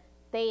rules that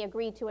they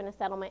agreed to in a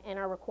settlement and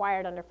are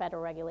required under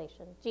federal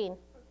regulation. Jean?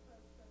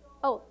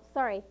 Oh,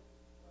 sorry.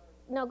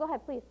 No, go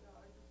ahead, please.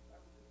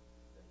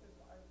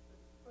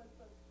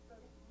 But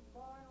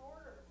law and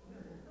order.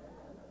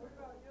 What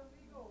about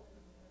illegal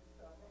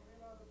stuff? I mean,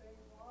 about obeying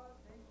laws,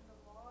 nation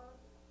of laws,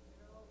 you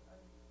know,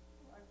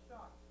 I'm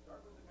shocked.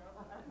 Start with the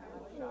government. I'm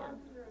shocked.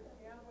 Sure, it's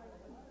gambling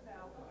with the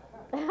now.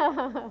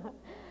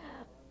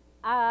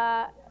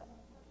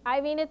 I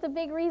mean, it's a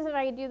big reason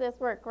I do this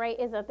work, right,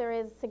 is that there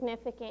is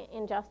significant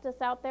injustice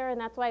out there, and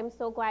that's why I'm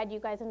so glad you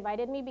guys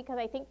invited me, because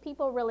I think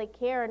people really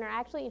care and are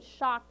actually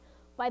shocked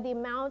by the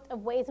amount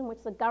of ways in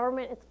which the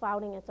government is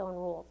flouting its own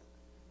rules.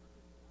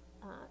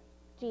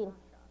 Jean?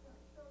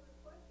 So the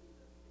questions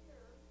of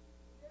fear,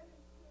 that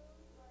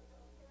includes like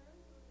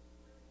parents who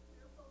are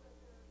fearful that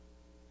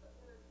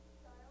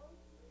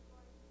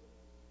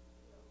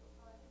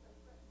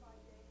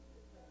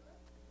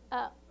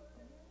Uh,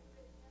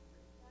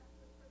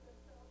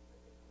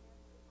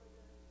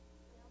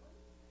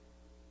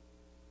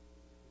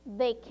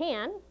 They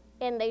can,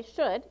 and they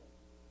should,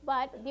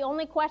 but the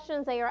only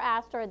questions they are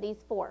asked are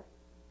these 4.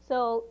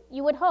 So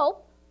you would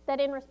hope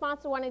that in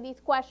response to one of these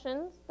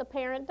questions, the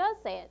parent does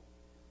say it.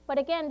 But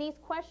again, these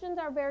questions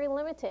are very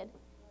limited.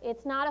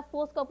 It's not a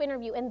full scope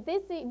interview, and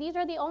these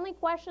are the only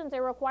questions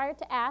they're required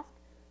to ask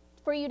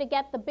for you to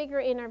get the bigger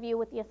interview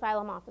with the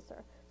asylum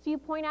officer. So you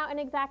point out an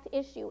exact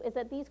issue, is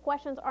that these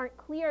questions aren't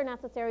clear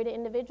necessarily to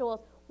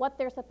individuals what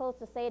they're supposed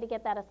to say to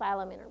get that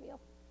asylum interview.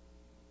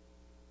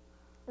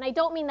 And I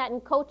don't mean that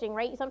in coaching,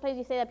 right? Sometimes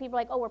you say that people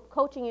are like, oh, we're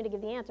coaching you to give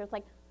the answer. It's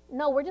like,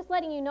 no, we're just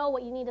letting you know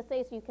what you need to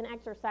say so you can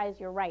exercise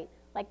your right.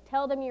 Like,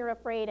 tell them you're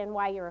afraid and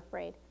why you're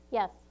afraid.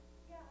 Yes?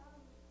 Yeah,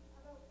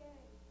 about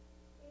gangs.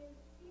 Is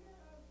fear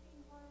of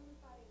being harmed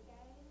by a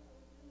gang a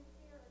legitimate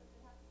fear, or does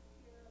it have to be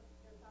fear of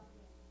their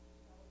government,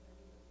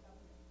 their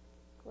government?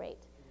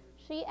 Great.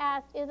 She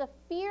asked, is a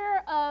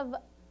fear of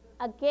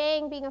a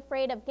gang, being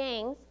afraid of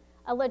gangs,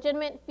 a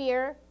legitimate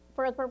fear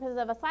for the purposes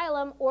of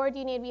asylum, or do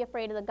you need to be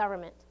afraid of the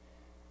government?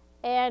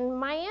 And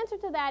my answer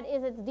to that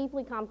is it's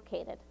deeply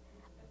complicated.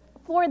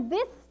 For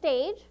this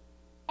stage,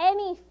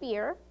 any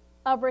fear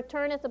of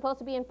return is supposed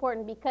to be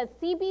important because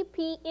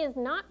CBP is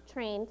not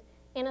trained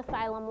in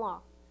asylum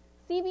law.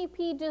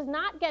 CBP does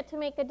not get to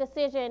make a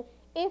decision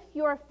if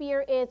your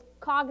fear is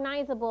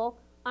cognizable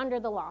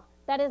under the law.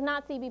 That is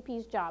not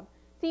CBP's job.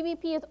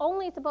 CBP is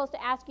only supposed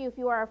to ask you if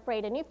you are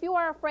afraid, and if you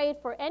are afraid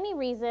for any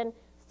reason,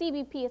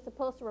 CBP is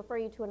supposed to refer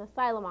you to an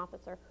asylum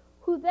officer,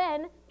 who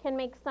then can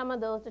make some of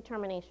those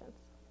determinations.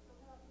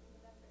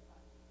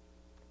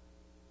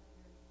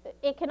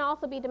 It can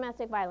also be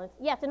domestic violence.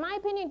 Yes, in my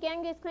opinion,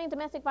 gang-based claims,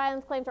 domestic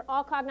violence claims are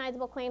all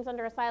cognizable claims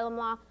under asylum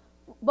law,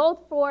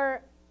 both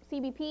for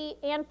CBP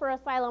and for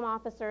asylum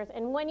officers.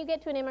 And when you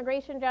get to an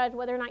immigration judge,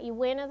 whether or not you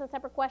win is a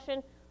separate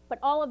question, but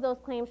all of those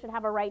claims should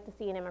have a right to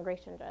see an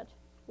immigration judge.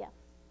 Yes.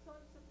 So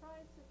I'm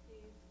surprised that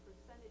these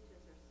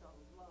percentages are so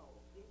low,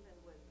 even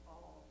with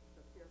all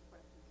the fear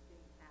questions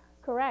being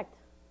asked. Correct.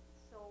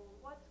 So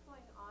what's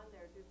going on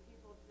there? Do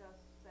people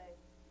just say,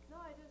 no,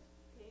 I just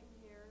came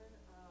here,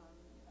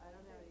 I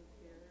don't have any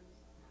fears?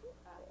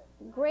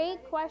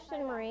 Great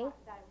question, Marie.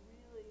 That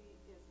really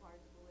is hard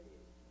to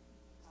believe.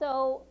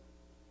 So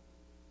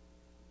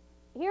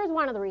here's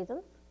one of the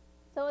reasons.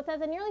 So it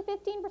says in nearly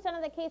 15%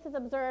 of the cases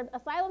observed,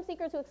 asylum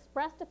seekers who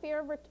expressed a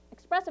fear of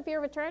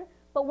return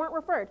but weren't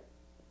referred.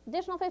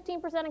 Additional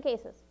 15% of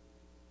cases.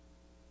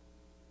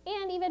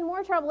 And even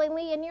more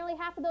troublingly, in nearly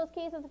half of those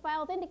cases, the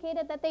files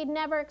indicated that they'd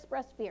never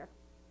expressed fear.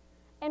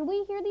 And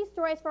we hear these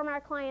stories from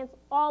our clients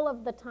all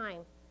of the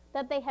time,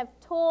 that they have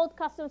told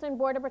Customs and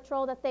Border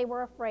Patrol that they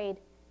were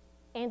afraid,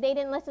 and they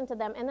didn't listen to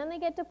them, and then they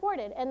get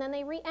deported, and then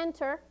they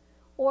re-enter,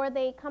 or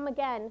they come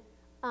again,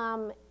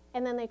 and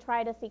then they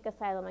try to seek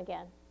asylum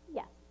again.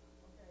 Yes?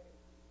 Okay.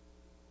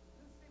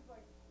 This seems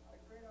like a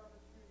great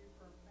opportunity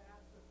for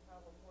massive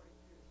Title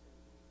 42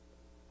 suits.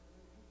 I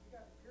mean, you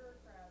got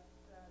bureaucrats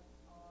that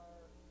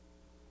are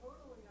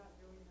totally not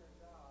doing their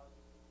job,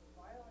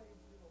 violating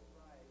people's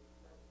rights,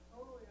 that's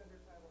totally under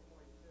Title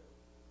 42.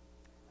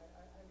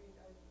 I mean,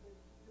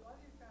 a lot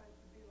of these guys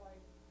should be like,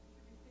 you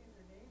should be seeing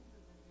their names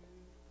in the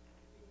news,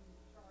 being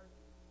charged.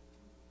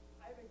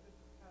 I think this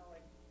is kind of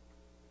like,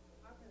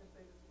 I'm going to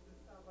say this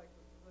sounds like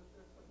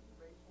there's some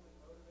racially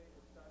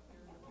motivated stuff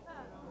here.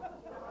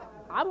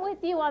 I'm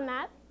with you on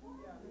that.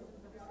 Yeah, this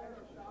is a kind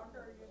of a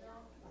shocker, you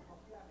know?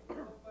 Yeah,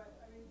 you know, but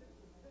I mean, this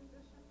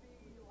should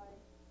be like,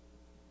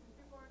 these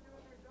people aren't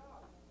doing their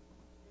job.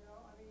 You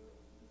know, I mean,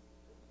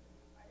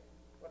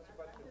 what's the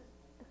question?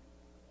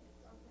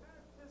 I'm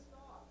kind of pissed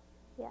off.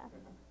 Yeah.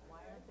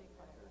 Why aren't they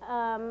fired?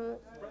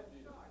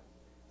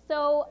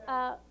 So,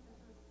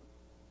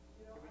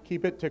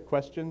 Keep it to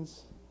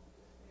questions.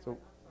 So,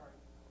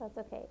 that's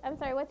okay. I'm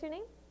sorry, what's your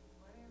name?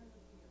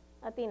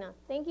 Athena.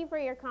 Thank you for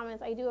your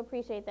comments. I do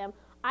appreciate them.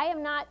 I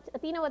am not,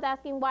 Athena was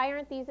asking why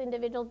aren't these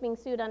individuals being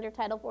sued under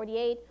Title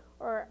 48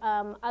 or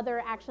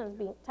other actions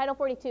being, Title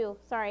 42,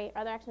 sorry,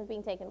 other actions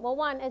being taken. Well,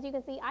 one, as you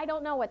can see, I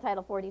don't know what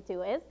Title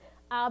 42 is,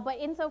 but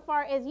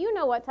insofar as you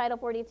know what Title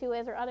 42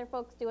 is or other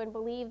folks do and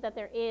believe that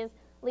there is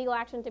legal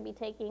action to be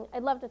taken,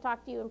 I'd love to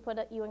talk to you and put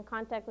you in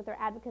contact with our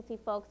advocacy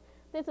folks.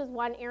 This is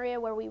one area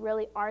where we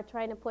really are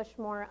trying to push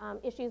more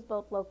issues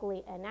both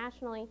locally and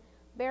nationally.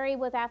 Barry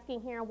was asking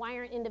here, why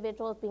aren't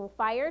individuals being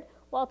fired?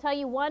 Well, I'll tell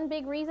you one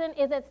big reason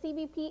is that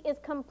CBP is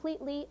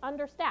completely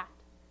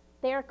understaffed.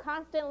 They are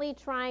constantly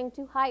trying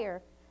to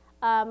hire.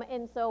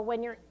 And so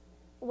when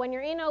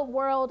you're in a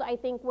world, I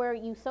think, where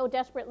you so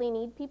desperately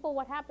need people,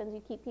 what happens?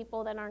 You keep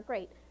people that aren't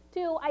great.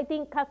 Two, I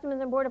think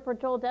Customs and Border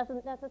Patrol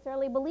doesn't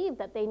necessarily believe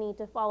that they need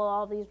to follow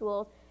all these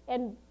rules.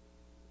 And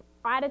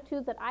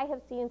attitudes that I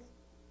have seen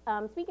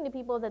speaking to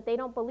people that they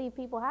don't believe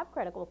people have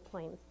critical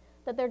claims,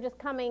 that they're just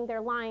coming, they're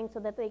lying so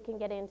that they can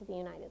get into the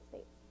United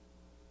States.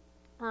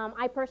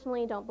 I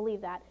personally don't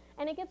believe that.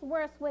 And it gets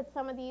worse with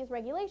some of these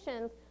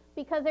regulations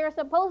because they're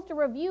supposed to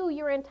review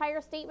your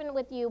entire statement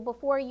with you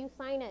before you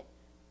sign it.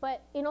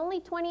 But in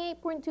only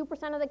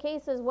 28.2% of the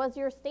cases was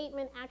your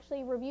statement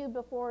actually reviewed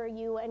before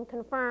you and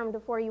confirmed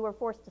before you were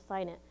forced to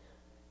sign it.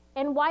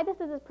 And why this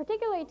is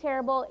particularly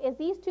terrible is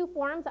these two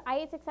forms,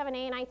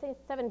 I-867A and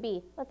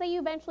I-867B. Let's say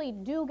you eventually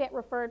do get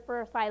referred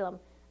for asylum,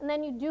 and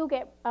then you do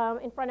get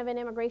in front of an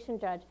immigration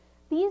judge.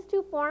 These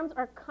two forms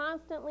are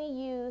constantly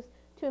used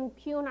to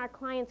impugn our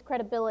client's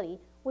credibility,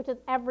 which is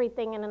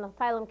everything in an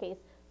asylum case.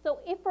 So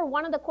if for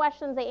one of the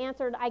questions they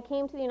answered, I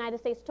came to the United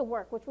States to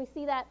work, which we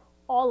see that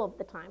all of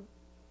the time,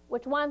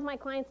 which ones my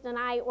clients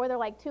deny, or they're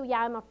like, two,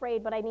 yeah, I'm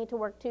afraid, but I need to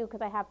work too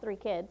because I have 3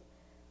 kids,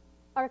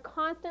 are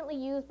constantly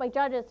used by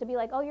judges to be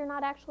like, oh, you're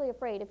not actually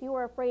afraid. If you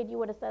were afraid, you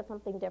would have said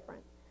something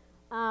different.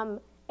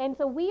 And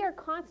so we are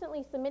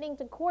constantly submitting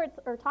to courts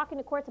or talking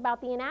to courts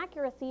about the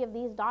inaccuracy of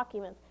these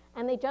documents,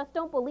 and they just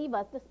don't believe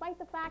us, despite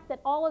the fact that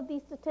all of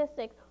these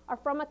statistics are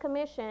from a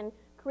commission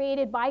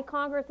created by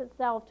Congress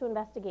itself to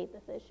investigate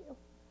this issue.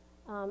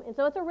 And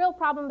so it's a real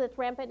problem that's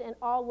rampant in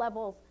all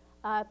levels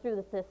through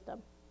the system.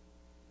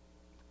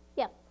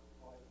 Yes?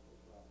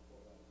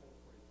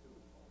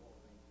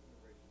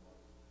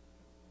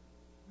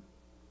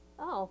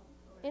 Oh,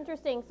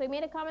 interesting. So you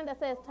made a comment that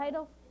says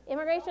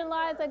immigration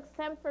law is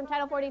exempt from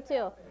Title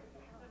 42.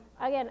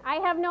 Again, I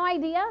have no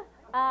idea.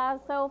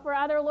 So for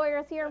other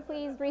lawyers here,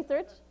 please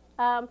research.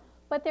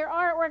 But there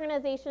are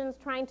organizations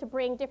trying to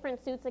bring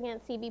different suits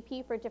against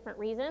CBP for different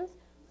reasons.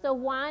 So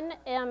one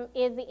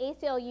is the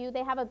ACLU.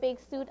 They have a big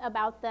suit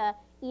about the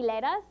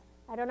hileras.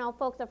 I don't know if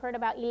folks have heard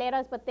about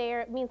hileras, but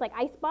it means like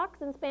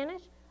icebox in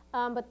Spanish.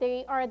 But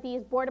they are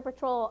these Border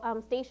Patrol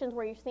stations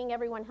where you're seeing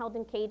everyone held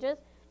in cages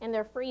and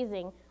they're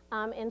freezing.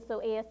 And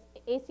so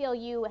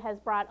ACLU has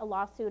brought a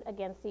lawsuit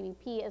against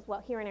CBP as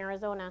well here in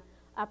Arizona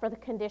for the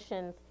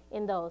conditions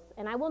in those.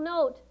 And I will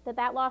note that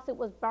that lawsuit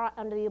was brought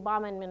under the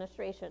Obama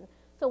administration.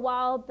 So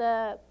while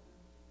the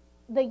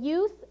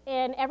use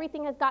and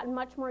everything has gotten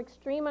much more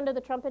extreme under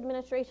the Trump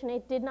administration,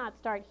 it did not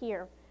start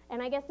here.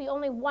 And I guess the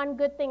only one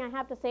good thing I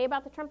have to say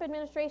about the Trump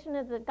administration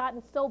is it's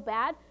gotten so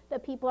bad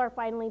that people are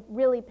finally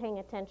really paying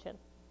attention.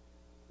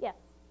 Yes?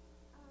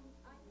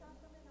 I saw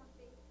something on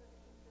Facebook,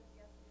 I think just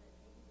yesterday,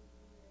 maybe this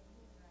is the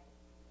human rights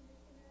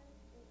commissioner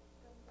is going to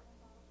get involved,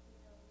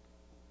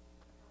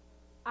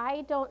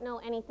 I don't know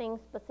anything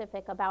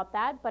specific about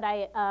that, but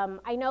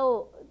I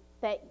know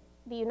that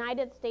the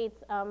United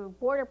States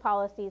border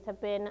policies have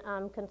been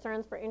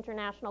concerns for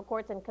international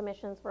courts and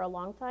commissions for a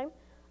long time.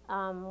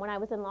 When I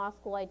was in law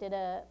school, had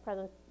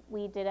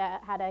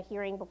a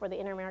hearing before the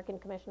Inter-American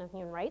Commission of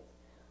Human Rights.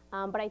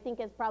 But I think,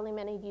 as probably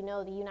many of you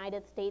know, the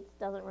United States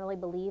doesn't really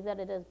believe that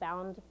it is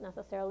bound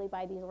necessarily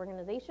by these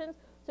organizations.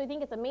 So I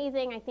think it's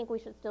amazing. I think we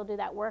should still do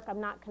that work. I'm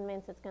not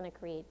convinced it's going to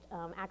create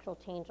actual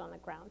change on the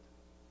ground.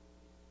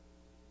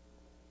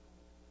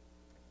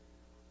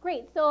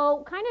 Great,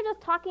 so kind of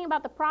just talking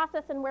about the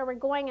process and where we're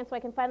going, and so I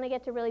can finally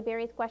get to really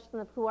Barry's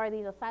question of who are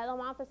these asylum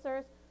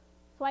officers.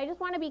 So I just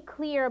want to be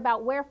clear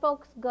about where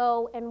folks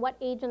go and what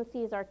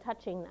agencies are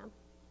touching them.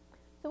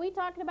 So we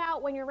talked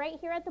about when you're right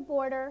here at the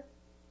border,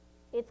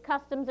 it's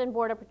Customs and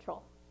Border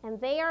Patrol. And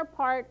they are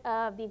part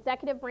of the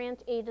executive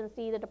branch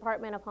agency, the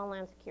Department of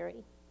Homeland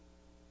Security.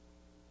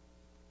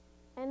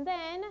 And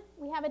then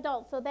we have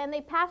adults. So then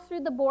they pass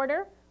through the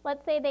border.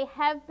 Let's say they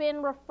have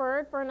been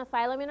referred for an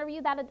asylum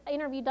interview. That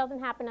interview doesn't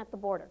happen at the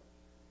border.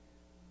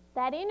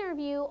 That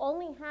interview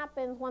only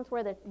happens once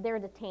they're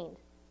detained.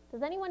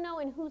 Does anyone know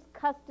in whose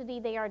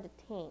custody they are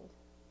detained?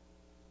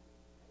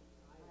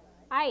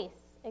 ICE,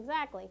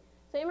 exactly.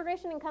 So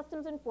Immigration and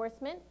Customs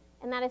Enforcement,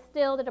 and that is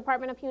still the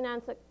Department of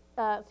Homeland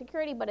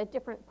Security, but a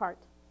different part.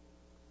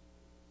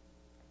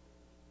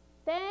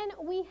 Then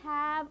we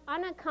have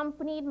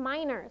unaccompanied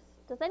minors.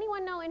 Does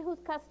anyone know in whose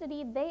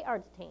custody they are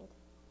detained?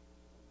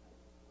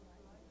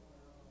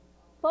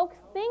 Folks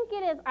think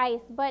it is ICE,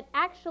 but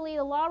actually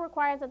the law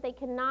requires that they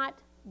cannot,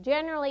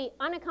 generally,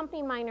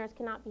 unaccompanied minors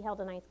cannot be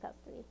held in ICE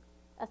custody,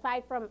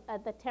 aside from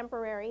the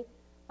temporary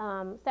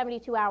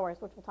 72 hours,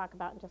 which we'll talk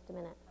about in just a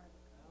minute.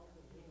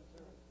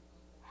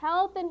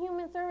 Health and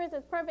Human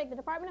Services, perfect. The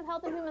Department of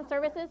Health and Human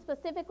Services,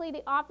 specifically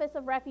the Office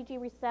of Refugee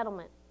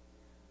Resettlement.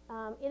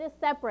 It is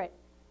separate.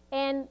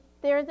 And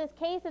there's this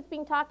case that's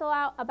being talked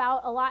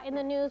about a lot in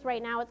the news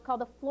right now. It's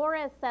called the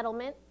Florence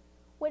settlement,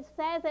 which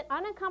says that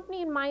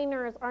unaccompanied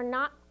minors are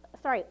not,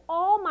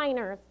 all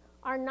minors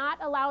are not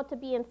allowed to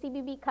be in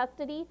CBP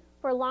custody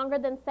for longer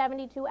than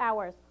 72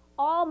 hours.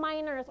 All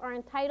minors are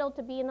entitled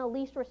to be in the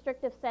least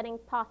restrictive setting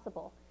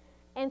possible.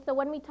 And so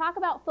when we talk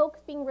about folks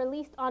being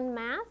released en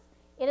masse,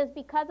 it is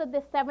because of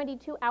this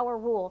 72-hour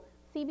rule.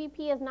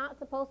 CBP is not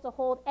supposed to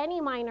hold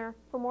any minor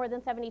for more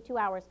than 72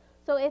 hours.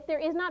 So if there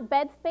is not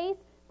bed space,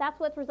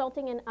 that's what's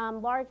resulting in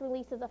large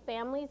releases of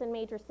families in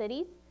major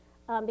cities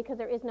because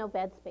there is no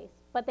bed space.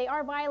 But they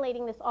are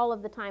violating this all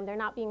of the time. They're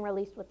not being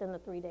released within the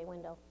 3-day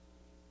window.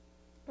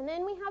 And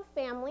then we have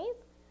families,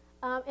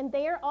 and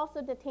they are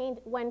also detained.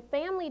 When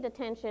family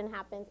detention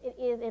happens, it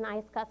is in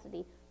ICE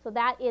custody. So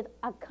that is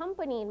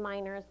accompanied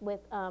minors with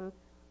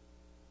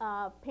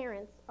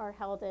parents are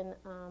held in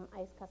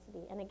ICE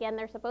custody. And again,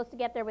 they're supposed to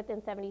get there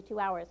within 72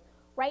 hours.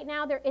 Right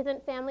now, there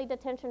isn't family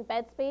detention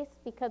bed space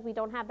because we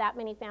don't have that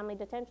many family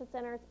detention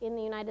centers in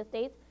the United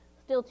States.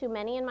 Still too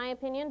many, in my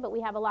opinion, but we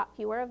have a lot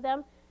fewer of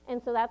them.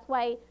 And so that's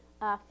why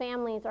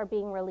families are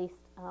being released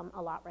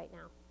a lot right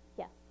now.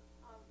 Yes?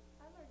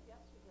 I learned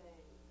yesterday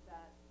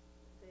that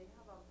they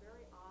have a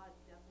very odd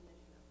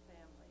definition of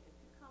family. If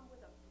you come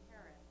with a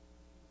parent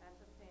as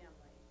a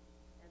family,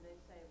 and they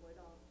say we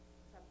don't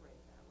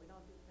separate them, we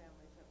don't do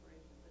family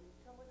separation, but if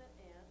you come with an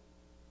aunt,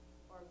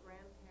 or a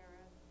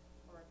grandparent,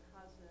 or a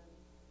cousin,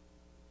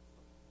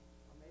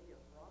 or maybe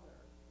a brother,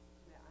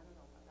 I don't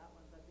know about that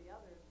one, but the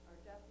others are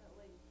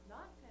definitely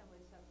not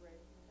family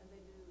separation, and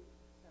they do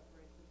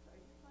separation. So are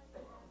you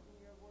finding that in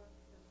your work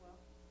as well?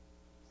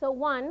 So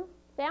one,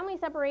 family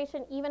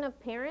separation, even of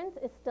parents,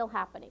 is still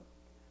happening.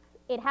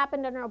 It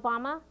happened under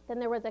Obama, then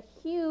there was a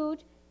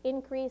huge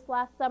increase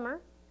last summer,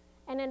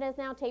 and it has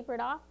now tapered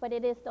off, but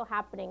it is still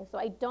happening. So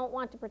I don't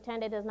want to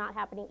pretend it is not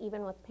happening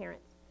even with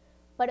parents.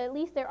 But at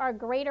least there are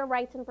greater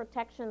rights and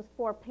protections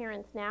for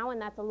parents now,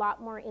 and that's a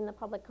lot more in the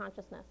public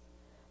consciousness.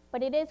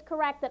 But it is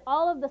correct that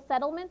all of the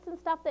settlements and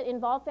stuff that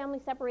involve family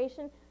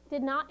separation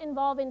did not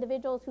involve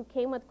individuals who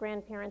came with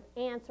grandparents,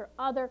 aunts, or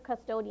other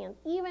custodians,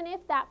 even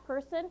if that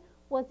person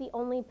was the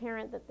only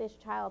parent that this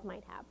child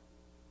might have.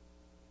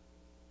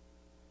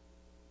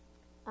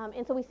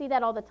 And so we see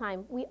that all the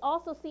time. We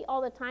also see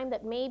all the time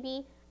that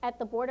maybe at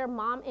the border,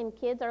 mom and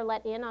kids are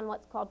let in on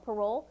what's called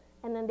parole,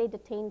 and then they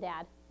detain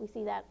dad. We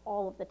see that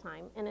all of the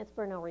time, and it's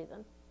for no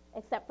reason,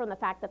 except from the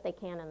fact that they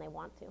can and they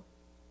want to.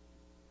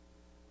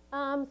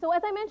 So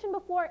as I mentioned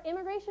before,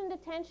 immigration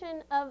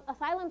detention of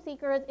asylum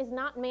seekers is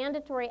not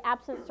mandatory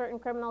absent certain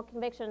criminal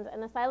convictions,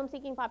 and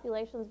asylum-seeking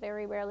populations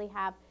very rarely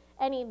have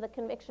any of the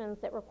convictions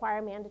that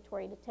require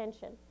mandatory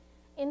detention.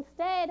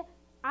 Instead,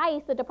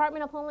 ICE, the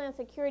Department of Homeland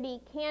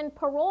Security, can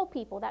parole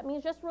people. That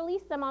means just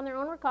release them on their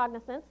own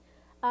recognizance,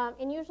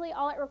 and usually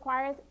all it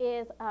requires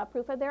is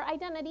proof of their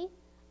identity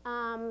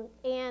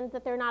and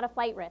that they're not a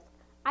flight risk.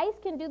 ICE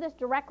can do this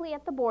directly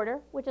at the border,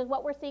 which is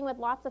what we're seeing with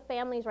lots of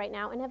families right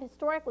now and have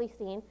historically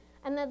seen,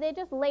 and then they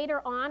just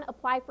later on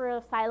apply for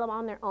asylum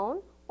on their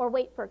own or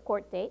wait for a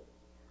court date.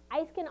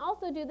 ICE can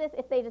also do this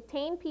if they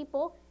detain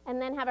people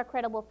and then have a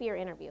credible fear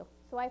interview.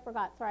 So I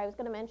forgot, sorry, I was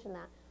going to mention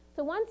that.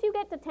 So once you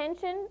get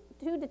detention,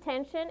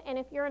 and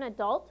if you're an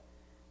adult,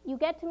 you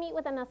get to meet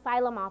with an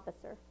asylum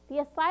officer. The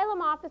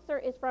asylum officer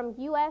is from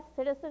U.S.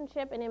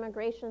 Citizenship and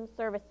Immigration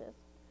Services,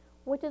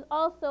 which is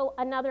also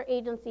another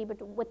agency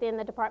within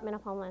the Department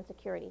of Homeland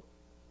Security.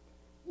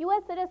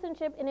 U.S.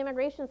 Citizenship and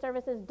Immigration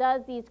Services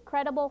does these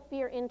credible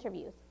fear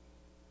interviews.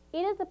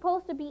 It is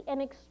supposed to be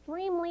an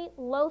extremely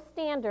low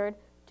standard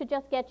to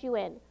just get you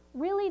in.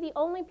 Really, the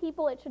only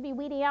people it should be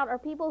weeding out are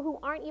people who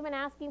aren't even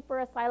asking for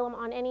asylum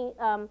on any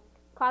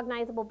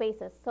cognizable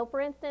basis. So for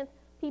instance,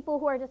 people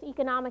who are just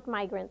economic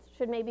migrants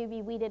should maybe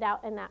be weeded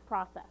out in that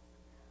process.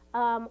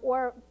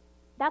 Or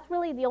that's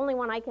really the only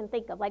one I can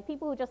think of, like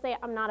people who just say,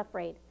 I'm not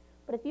afraid.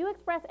 But if you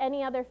express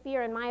any other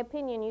fear, in my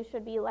opinion, you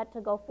should be let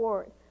to go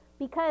forward.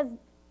 Because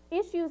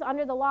issues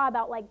under the law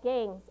about like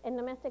gangs and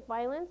domestic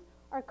violence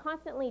are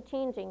constantly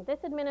changing.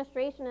 This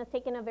administration has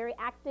taken a very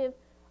active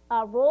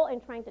role in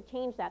trying to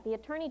change that. The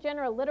Attorney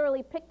General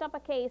literally picked up a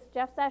case,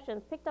 Jeff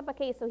Sessions picked up a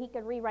case so he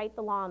could rewrite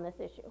the law on this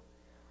issue.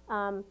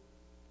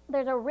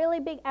 There's a really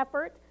big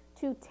effort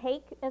to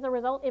take, as a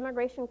result,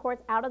 immigration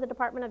courts out of the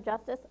Department of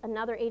Justice,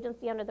 another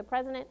agency under the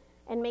president,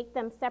 and make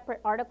them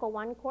separate Article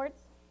I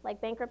courts,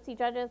 like bankruptcy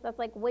judges. That's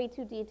like way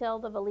too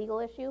detailed of a legal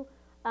issue.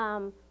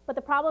 But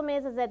the problem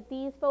is that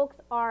these folks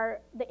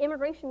the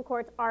immigration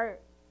courts are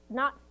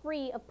not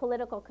free of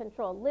political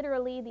control.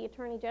 Literally, the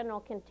Attorney General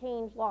can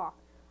change law.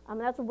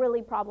 That's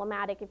really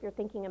problematic if you're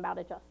thinking about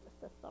a justice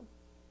system.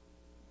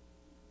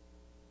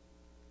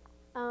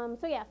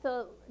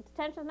 So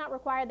detention is not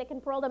required. They can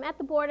parole them at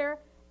the border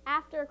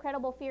after a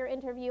credible fear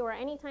interview or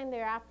any time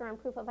thereafter on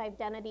proof of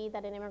identity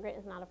that an immigrant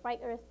is not a flight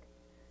risk.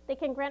 They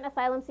can grant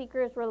asylum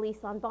seekers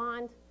release on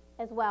bond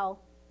as well.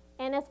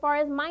 And as far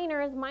as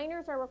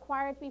minors are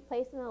required to be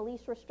placed in the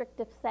least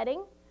restrictive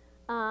setting.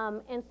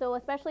 And so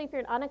especially if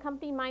you're an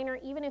unaccompanied minor,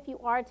 even if you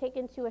are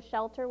taken to a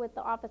shelter with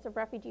the Office of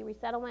Refugee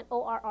Resettlement,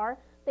 ORR,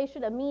 they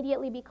should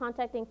immediately be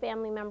contacting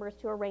family members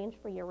to arrange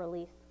for your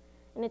release.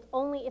 And it's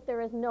only if there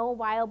is no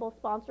viable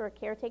sponsor or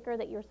caretaker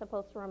that you're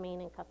supposed to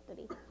remain in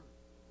custody.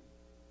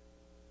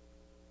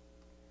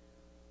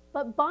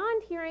 But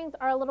bond hearings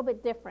are a little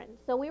bit different.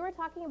 So we were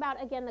talking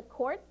about, again, the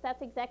courts.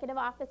 That's Executive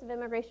Office of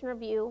Immigration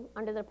Review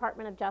under the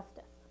Department of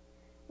Justice.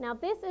 Now,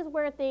 this is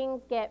where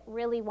things get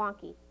really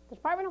wonky. The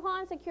Department of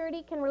Homeland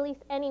Security can release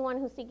anyone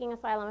who's seeking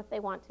asylum if they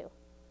want to.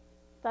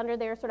 It's under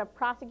their sort of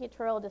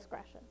prosecutorial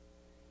discretion.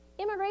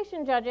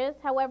 Immigration judges,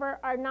 however,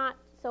 are not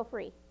so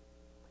free.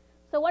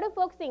 So what do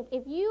folks think?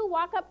 If you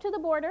walk up to the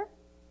border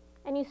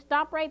and you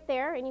stop right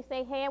there and you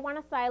say, hey, I want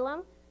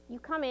asylum, you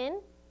come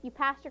in, you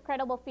pass your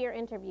credible fear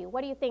interview.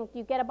 What do you think? Do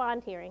you get a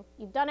bond hearing?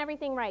 You've done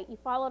everything right. You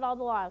followed all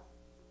the laws.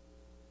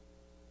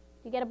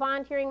 Do you get a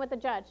bond hearing with the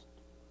judge?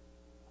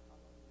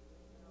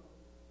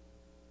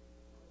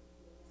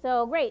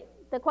 So great.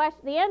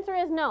 The answer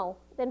is no.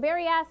 Then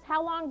Barry asked,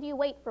 how long do you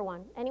wait for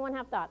one? Anyone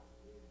have thoughts?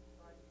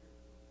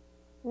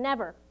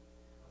 Never.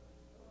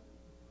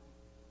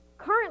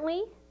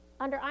 Currently,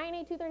 under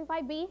INA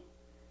 235B,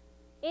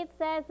 it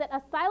says that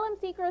asylum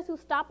seekers who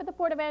stop at the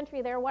port of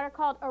entry, they're what are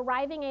called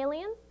arriving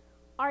aliens,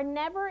 are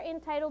never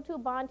entitled to a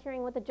bond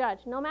hearing with a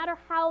judge, no matter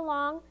how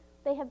long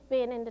they have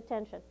been in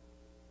detention.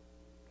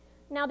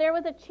 Now, there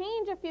was a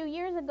change a few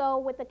years ago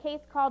with a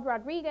case called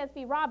Rodriguez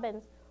v.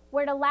 Robbins,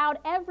 where it allowed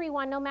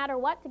everyone, no matter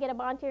what, to get a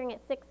bond hearing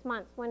at 6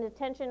 months when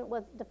detention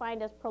was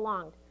defined as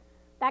prolonged.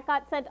 That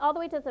got sent all the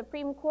way to the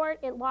Supreme Court.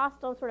 It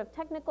lost on sort of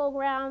technical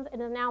grounds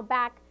and is now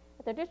back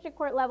at the district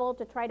court level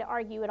to try to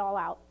argue it all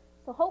out.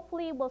 So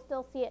hopefully we'll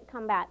still see it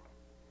come back.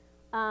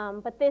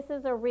 But this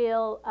is a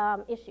real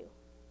issue.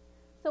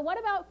 So what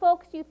about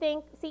folks you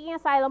think seeking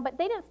asylum, but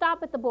they didn't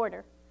stop at the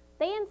border?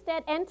 They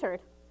instead entered,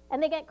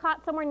 and they get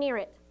caught somewhere near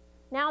it.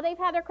 Now they've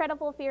had their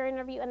credible fear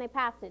interview, and they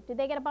passed it. Do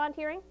they get a bond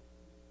hearing?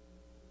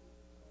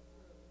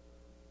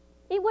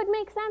 It would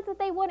make sense that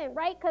they wouldn't,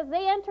 right? Because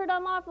they entered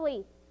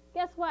unlawfully.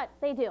 Guess what?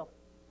 They do.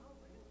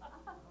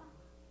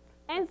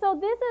 And so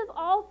this is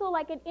also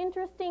like an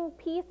interesting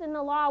piece in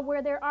the law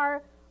where there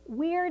are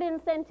weird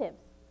incentives.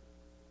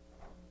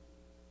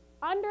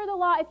 Under the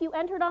law, if you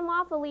entered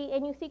unlawfully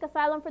and you seek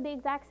asylum for the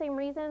exact same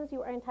reasons,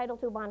 you are entitled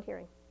to a bond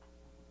hearing.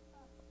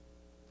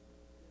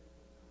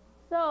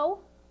 So,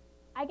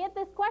 I get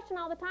this question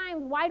all the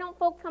time, why don't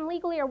folks come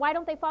legally or why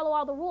don't they follow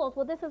all the rules?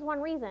 Well, this is one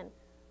reason.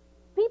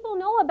 People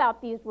know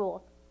about these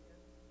rules.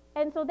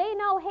 And so they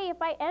know, hey, if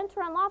I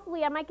enter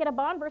unlawfully, I might get a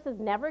bond versus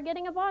never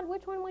getting a bond.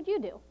 Which one would you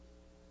do?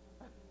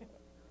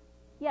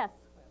 Yes?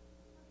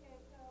 Okay,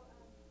 so,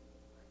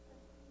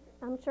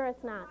 I'm sure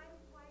it's not.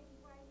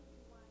 why did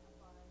you want a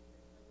bond?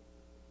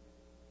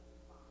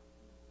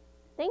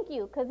 Thank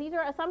you, because these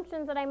are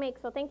assumptions that I make,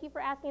 so thank you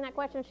for asking that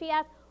question. She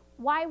asked,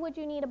 why would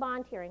you need a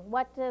bond hearing?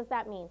 What does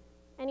that mean?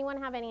 Anyone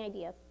have any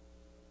ideas?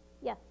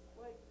 Yes?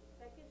 Well,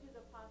 that gives you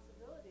the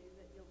possibility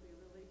that you'll be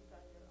released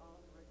on your own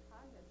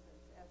recognizance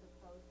as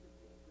opposed to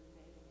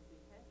remaining in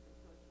detention.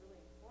 So it's really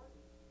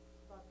important.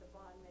 But the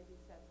bond may be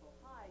set so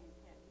high you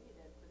can't meet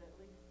it, but at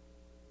least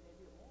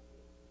maybe it won't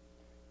be.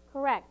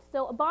 Correct.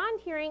 So a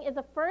bond hearing is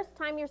the first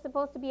time you're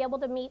supposed to be able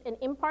to meet an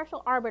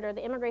impartial arbiter,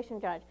 the immigration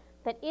judge,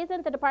 that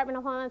isn't the Department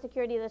of Homeland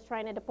Security that's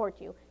trying to deport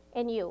you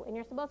and you. And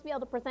you're supposed to be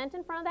able to present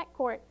in front of that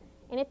court.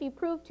 And if you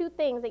prove two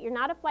things, that you're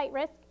not a flight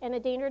risk and a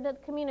danger to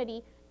the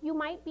community, you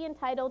might be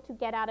entitled to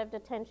get out of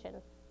detention.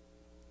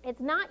 It's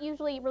not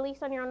usually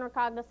released on your own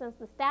recognizance.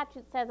 The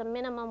statute says a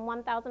minimum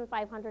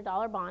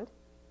 $1,500 bond.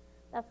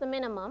 That's the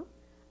minimum.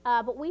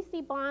 But we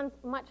see bonds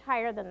much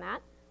higher than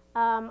that.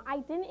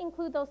 I didn't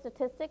include those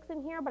statistics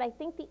in here, but I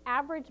think the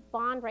average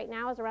bond right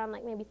now is around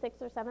like maybe $6,000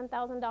 or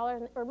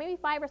 $7,000, or maybe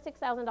 $5,000 or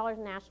 $6,000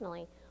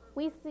 nationally.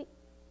 We see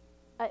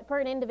per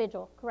an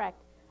individual,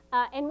 correct?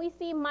 And we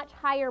see much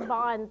higher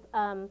bonds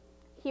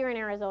here in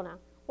Arizona.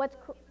 What's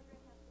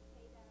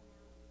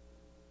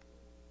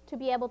to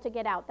be able to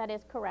get out? That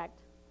is correct.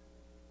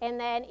 And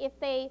then if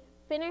they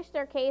finish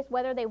their case,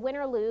 whether they win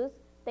or lose,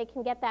 they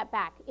can get that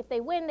back. If they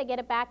win, they get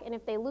it back, and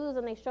if they lose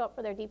and they show up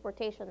for their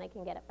deportation, they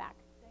can get it back.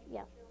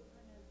 Yeah.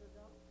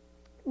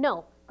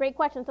 No, great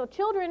question. So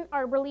children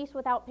are released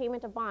without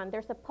payment of bond.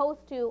 They're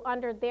supposed to,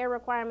 under their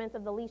requirements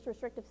of the least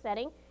restrictive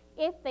setting,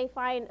 if they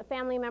find a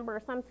family member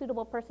or some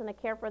suitable person to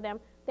care for them,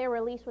 they're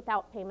released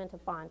without payment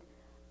of bond.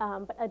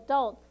 But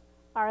adults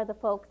are the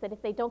folks that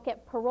if they don't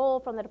get parole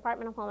from the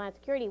Department of Homeland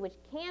Security, which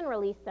can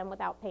release them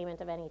without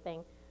payment of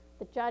anything,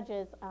 the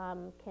judges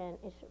can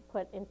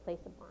put in place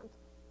a bond.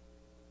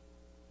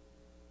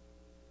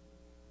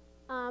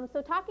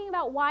 So talking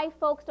about why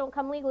folks don't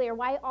come legally or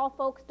why all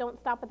folks don't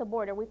stop at the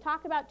border, we've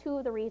talked about two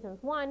of the reasons.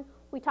 One,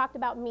 we talked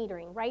about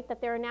metering, right? That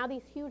there are now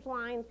these huge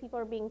lines, people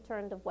are being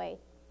turned away.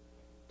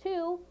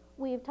 Two,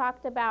 we've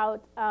talked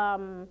about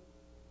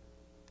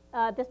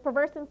this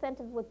perverse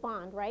incentive with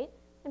bond, right?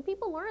 And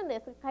people learn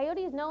this, the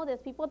coyotes know this,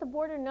 people at the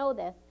border know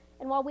this.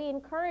 And while we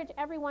encourage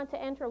everyone to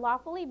enter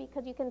lawfully,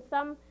 because you can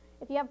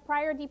if you have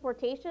prior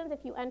deportations, if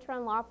you enter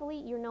unlawfully,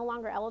 you're no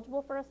longer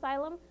eligible for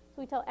asylum.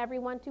 So we tell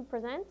everyone to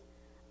present.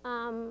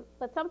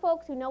 But some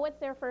folks who know it's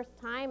their first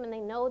time and they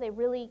know they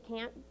really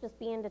can't just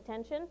be in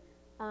detention,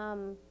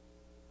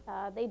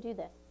 they do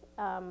this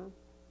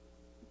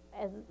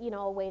as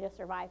a way to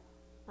survive.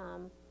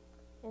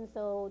 And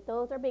so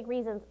those are big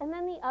reasons. And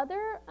then the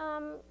other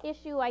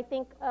issue I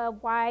think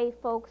why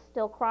folks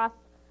still cross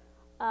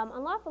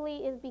unlawfully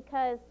is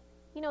because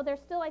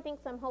there's still I think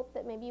some hope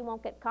that maybe you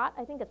won't get caught.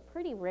 I think it's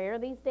pretty rare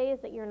these days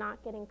that you're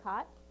not getting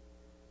caught.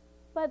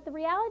 But the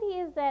reality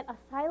is that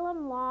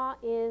asylum law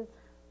is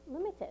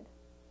limited.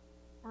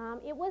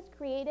 It was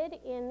created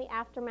in the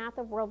aftermath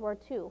of World War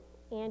II,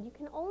 and you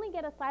can only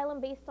get asylum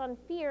based on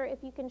fear if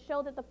you can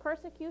show that the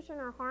persecution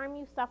or harm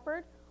you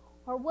suffered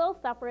or will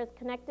suffer is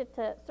connected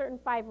to certain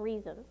 5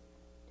 reasons.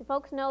 Do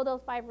folks know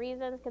those 5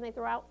 reasons? Can they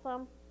throw out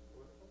some?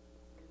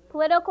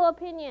 Political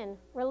opinion,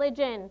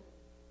 religion.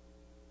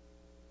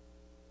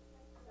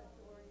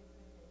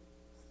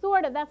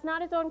 Sort of. That's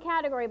not its own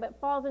category, but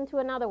falls into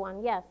another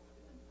one. Yes.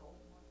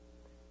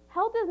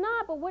 Health is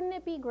not, but wouldn't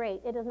it be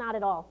great? It is not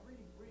at all.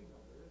 Reading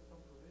though, there is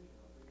some provision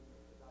of reading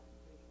the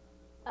documentation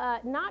on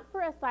this. Not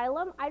for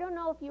asylum. I don't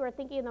know if you are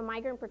thinking of the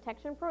migrant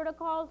protection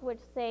protocols, which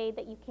say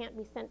that you can't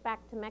be sent back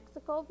to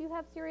Mexico if you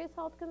have serious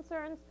health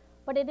concerns,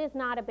 but it is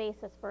not a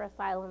basis for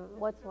asylum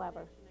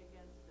whatsoever.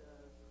 Discrimination against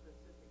a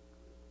specific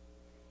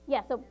group.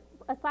 Yeah, so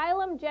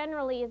asylum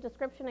generally is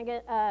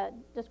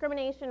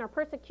discrimination or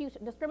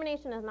persecution.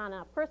 Discrimination is not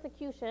enough.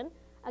 Persecution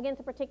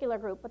against a particular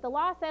group. But the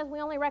law says we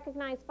only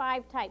recognize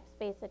 5 types,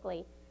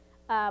 basically.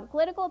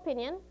 Political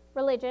opinion,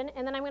 religion,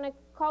 and then I'm going to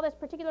call this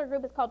particular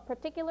group, it's called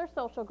particular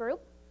social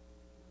group.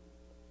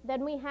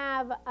 Then we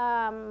have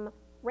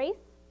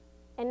race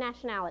and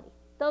nationality.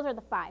 Those are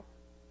the 5.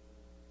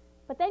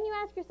 But then you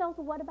ask yourselves,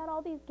 well, what about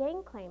all these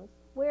gang claims?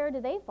 Where do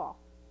they fall?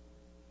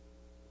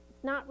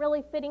 It's not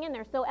really fitting in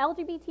there. So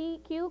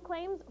LGBTQ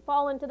claims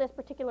fall into this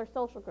particular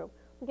social group.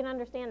 We can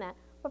understand that.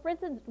 But for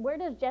instance, where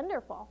does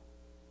gender fall?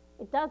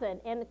 It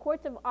doesn't, and the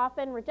courts have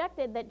often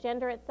rejected that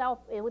gender itself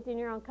within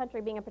your own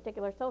country being a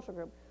particular social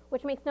group,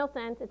 which makes no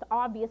sense. It's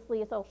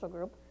obviously a social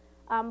group,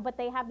 but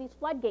they have these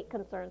floodgate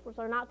concerns, which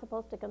they're not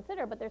supposed to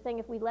consider, but they're saying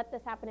if we let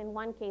this happen in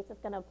one case, it's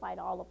going to apply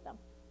to all of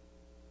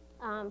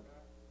them.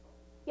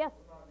 Yes?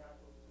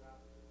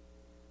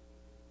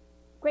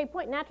 Great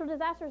point. Natural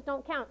disasters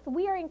don't count. So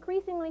we are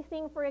increasingly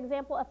seeing, for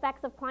example,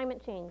 effects of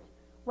climate change,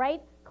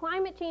 right?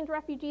 Climate change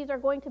refugees are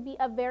going to be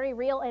a very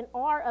real and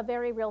are a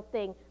very real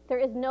thing. There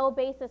is no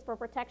basis for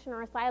protection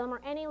or asylum or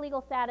any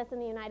legal status in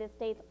the United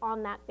States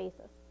on that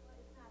basis.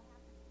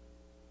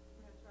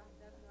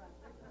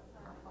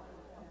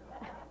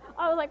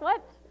 I was like,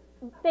 what?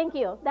 Thank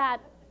you. That,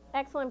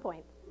 excellent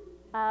point.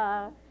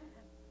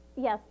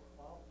 Yes?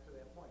 Well, to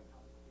that point, how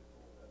many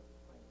people have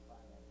claimed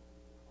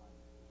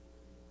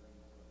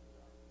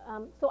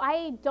asylum? So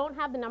I don't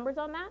have the numbers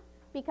on that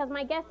because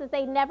my guess is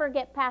they never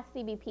get past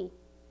CBP.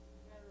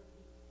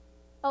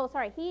 Oh,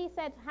 sorry. He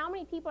said, how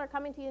many people are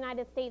coming to the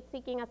United States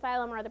seeking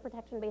asylum or other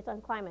protection based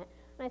on climate?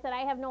 And I said,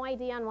 I have no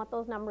idea on what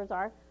those numbers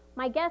are.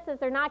 My guess is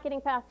they're not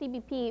getting past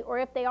CBP, or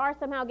if they are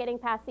somehow getting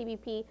past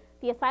CBP,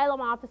 the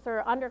asylum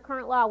officer under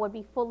current law would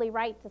be fully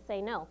right to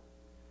say no.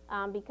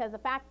 Because the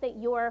fact that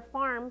your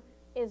farm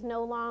is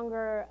no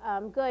longer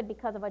good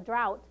because of a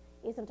drought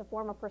isn't a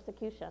form of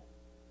persecution.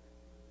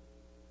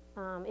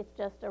 It's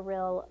just a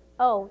real,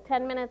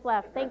 10 minutes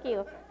left. Thank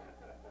you.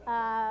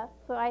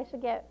 So I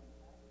should get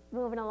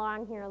moving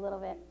along here a little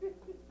bit.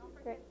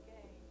 Great.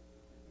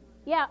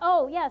 Yeah,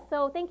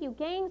 so thank you.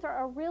 Gangs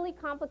are a really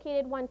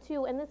complicated one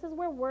too, and this is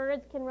where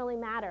words can really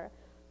matter.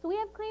 So we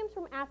have claims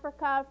from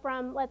Africa,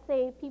 from, let's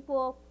say,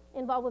 people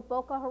involved with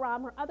Boko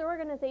Haram or other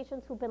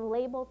organizations who've been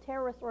labeled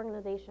terrorist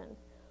organizations.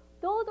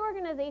 Those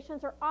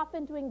organizations are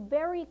often doing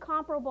very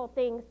comparable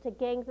things to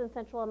gangs in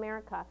Central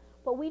America,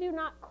 but we do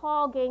not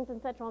call gangs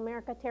in Central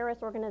America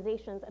terrorist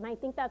organizations, and I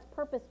think that's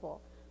purposeful.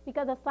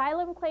 Because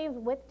asylum claims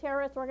with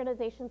terrorist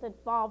organizations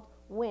involved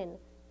win.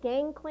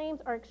 Gang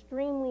claims are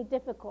extremely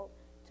difficult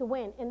to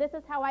win. And this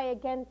is how I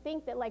again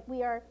think that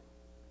we are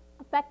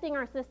affecting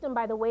our system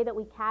by the way that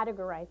we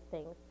categorize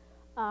things.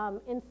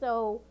 And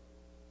so,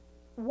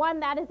 one,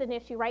 that is an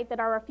issue, right? That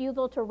our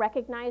refusal to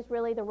recognize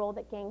really the role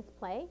that gangs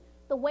play.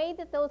 The way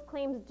that those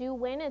claims do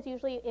win is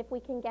usually if we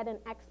can get an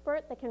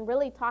expert that can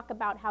really talk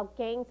about how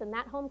gangs in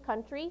that home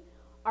country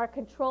are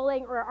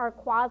controlling or are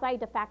quasi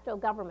de facto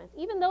governments.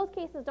 Even those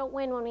cases don't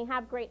win when we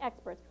have great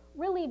experts.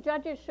 Really,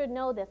 judges should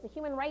know this. The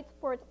human rights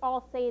courts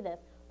all say this,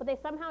 but they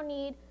somehow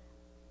need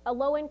a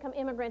low-income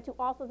immigrant to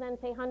also then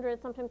pay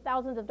hundreds, sometimes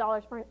thousands of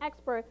dollars for an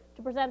expert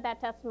to present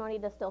that testimony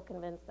to still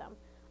convince them.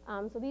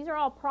 So these are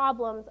all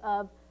problems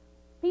of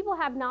people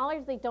have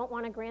knowledge, they don't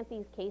want to grant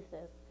these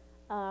cases.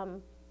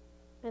 And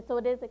so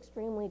it is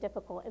extremely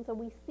difficult. And so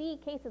we see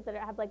cases that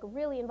have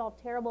really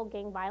involved terrible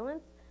gang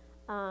violence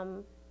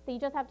that you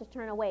just have to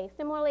turn away.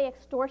 Similarly,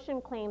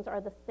 extortion claims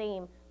are the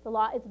same. The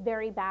law is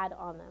very bad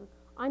on them.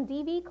 On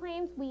DV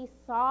claims, we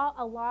saw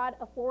a lot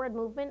of forward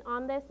movement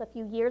on this a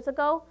few years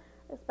ago,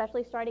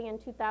 especially starting in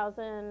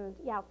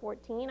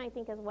 2014, I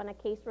think is when a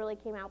case really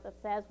came out that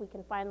says we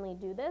can finally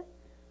do this.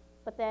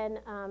 But then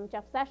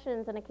Jeff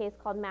Sessions in a case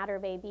called Matter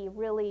of AB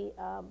really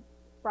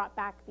brought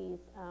back these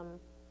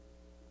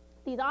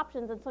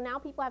options, and so now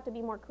people have to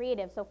be more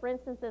creative. So for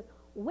instance,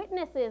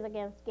 witnesses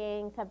against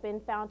gangs have been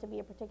found to be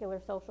a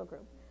particular social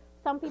group.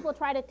 Some people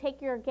try to take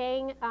your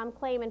gang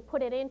claim and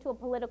put it into a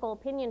political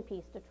opinion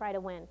piece to try to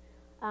win.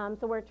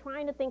 So we're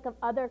trying to think of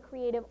other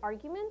creative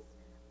arguments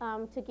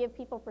to give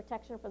people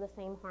protection for the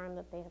same harm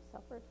that they have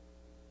suffered.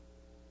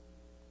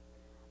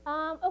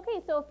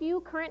 Okay, so a few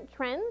current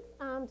trends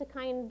to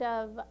kind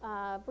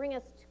of bring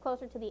us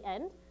closer to the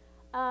end.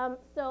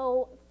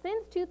 So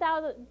since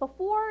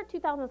before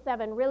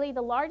 2007, really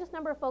the largest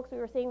number of folks we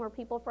were seeing were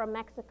people from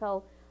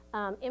Mexico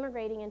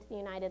immigrating into the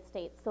United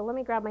States. So let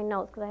me grab my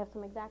notes because I have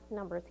some exact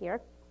numbers here.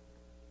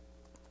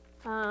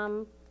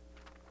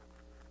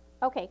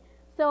 Okay,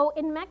 so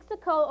in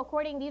Mexico,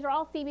 these are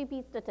all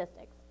CBP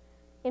statistics.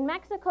 In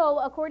Mexico,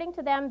 according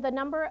to them, the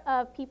number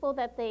of people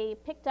that they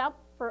picked up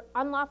for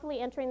unlawfully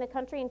entering the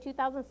country in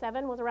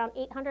 2007 was around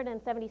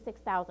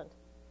 876,000.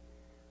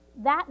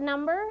 That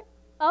number,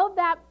 of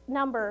that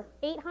number,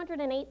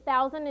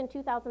 808,000 in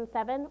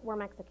 2007 were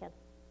Mexican.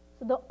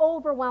 So the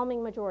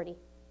overwhelming majority.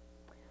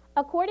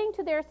 According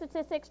to their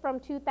statistics from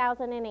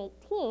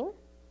 2018,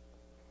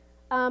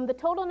 the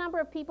total number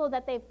of people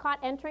that they've caught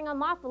entering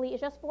unlawfully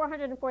is just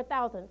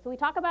 404,000. So we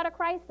talk about a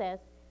crisis,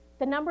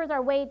 the numbers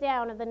are way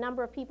down of the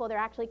number of people they're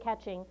actually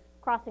catching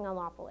crossing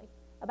unlawfully,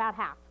 about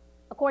half,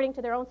 according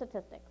to their own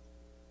statistics.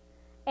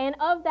 And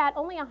of that,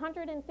 only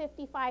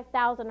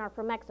 155,000 are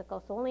from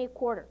Mexico, so only a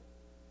quarter,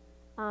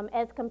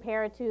 as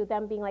compared to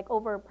them being like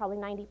over probably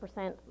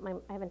 90%, I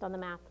haven't done the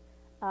math,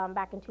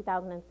 back in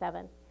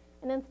 2007.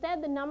 And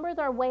instead, the numbers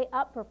are way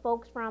up for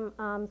folks from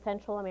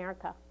Central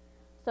America.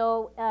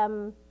 So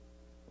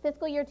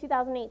fiscal year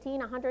 2018,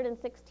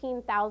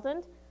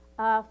 116,000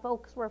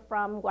 folks were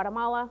from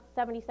Guatemala,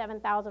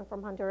 77,000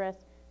 from Honduras,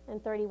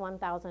 and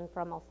 31,000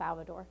 from El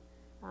Salvador.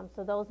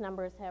 So those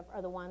numbers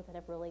are the ones that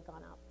have really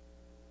gone up.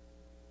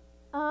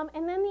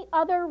 And then the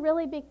other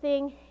really big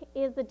thing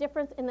is the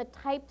difference in the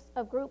types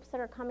of groups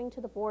that are coming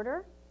to the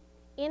border.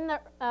 In the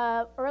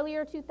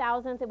earlier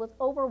 2000s, it was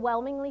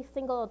overwhelmingly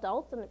single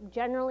adults and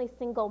generally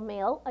single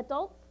male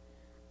adults.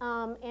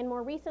 And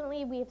more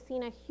recently, we've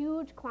seen a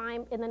huge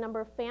climb in the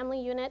number of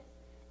family units,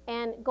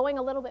 and going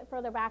a little bit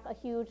further back, a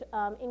huge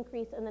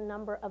increase in the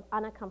number of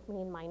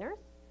unaccompanied minors.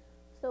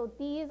 So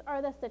these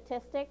are the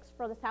statistics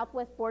for the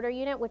Southwest Border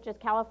Unit, which is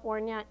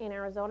California and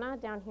Arizona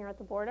down here at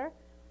the border,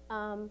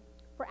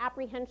 for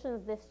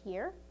apprehensions this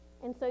year.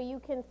 And so you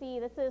can see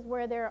this is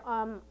where they're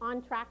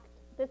on track.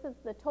 This is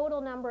the total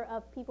number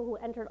of people who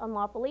entered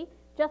unlawfully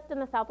just in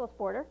the Southwest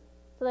border.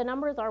 So the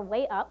numbers are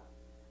way up.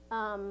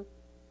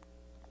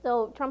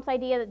 So Trump's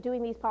idea that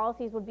doing these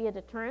policies would be a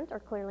deterrent are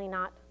clearly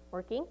not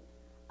working.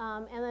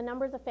 And the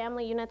numbers of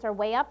family units are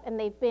way up, and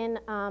they've been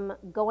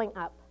going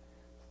up.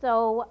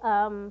 So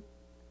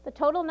the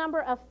total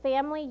number of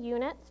family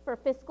units for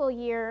fiscal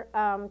year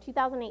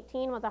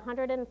 2018 was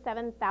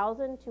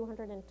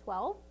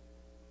 107,212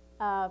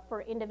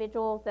 for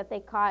individuals that they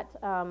caught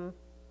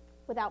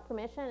without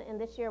permission, and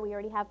this year we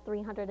already have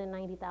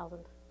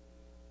 390,000.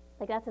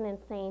 Like, that's an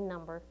insane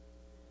number.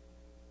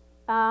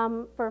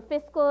 For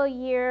fiscal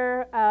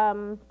year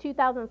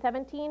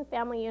 2017,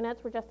 family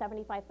units were just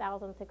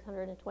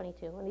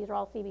 75,622, and these are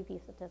all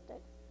CBP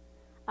statistics.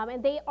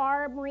 And they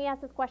are, Marie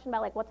asked this question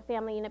about like what's a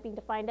family unit being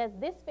defined as.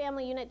 This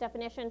family unit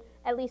definition,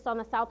 at least on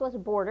the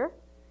Southwest border,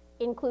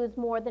 includes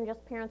more than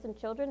just parents and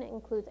children. It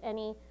includes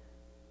any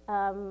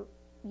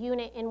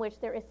unit in which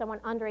there is someone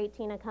under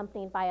 18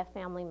 accompanied by a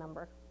family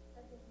member.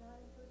 That does not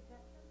include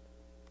Texas?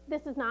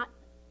 This is not,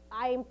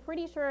 I'm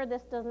pretty sure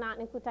this does not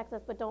include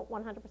Texas, but don't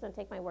 100%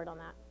 take my word on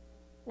that.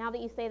 Now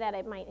that you say that,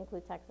 it might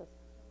include Texas.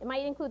 It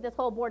might include this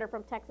whole border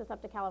from Texas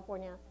up to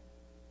California.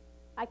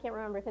 I can't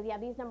remember, because yeah,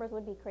 these numbers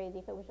would be crazy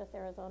if it was just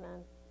Arizona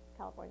and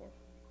California.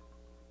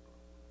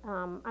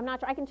 I'm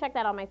not sure, I can check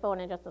that on my phone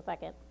in just a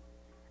second.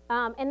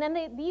 And then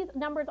these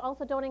numbers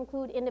also don't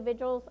include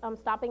individuals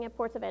stopping at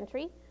ports of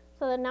entry.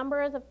 So the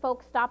numbers of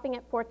folks stopping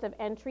at ports of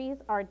entries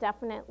are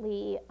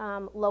definitely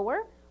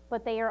lower,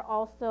 but they are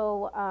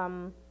also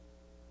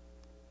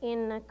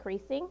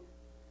increasing.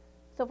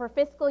 So for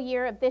fiscal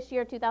year of this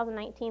year,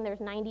 2019, there's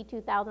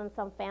 92,000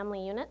 some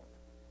family units.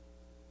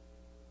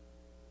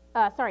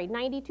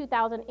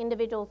 92,000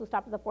 individuals who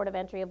stopped at the port of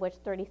entry, of which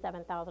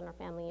 37,000 are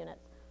family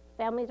units.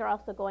 Families are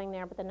also going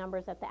there, but the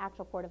numbers at the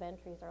actual port of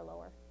entries are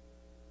lower.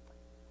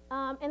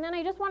 And then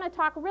I just want to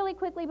talk really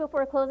quickly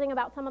before closing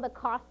about some of the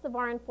costs of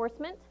our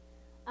enforcement.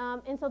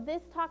 And so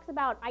this talks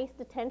about ICE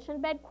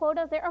detention bed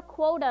quotas. There are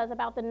quotas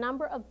about the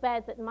number of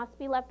beds that must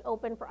be left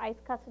open for ICE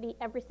custody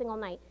every single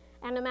night.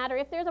 And no matter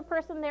if there's a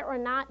person there or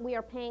not, we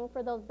are paying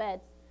for those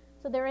beds.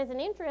 So there is an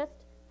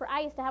interest for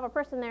ICE to have a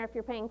person there if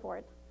you're paying for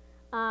it.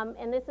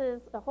 And this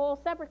is a whole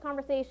separate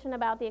conversation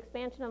about the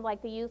expansion of like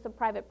the use of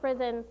private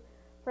prisons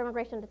for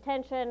immigration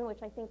detention,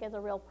 which I think is a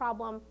real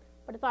problem,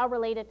 but it's all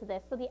related to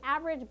this. So the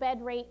average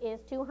bed rate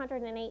is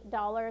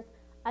 $208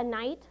 a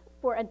night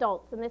for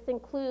adults, and this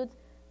includes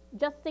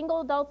just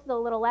single adults is a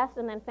little less,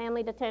 and then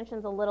family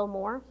detention's a little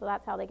more, so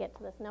that's how they get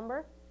to this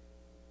number.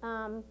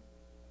 And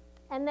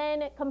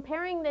then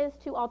comparing this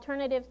to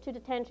alternatives to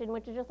detention,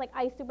 which is just like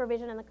ICE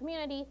supervision in the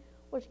community,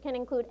 which can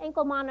include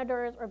ankle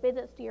monitors or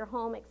visits to your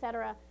home,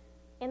 etc.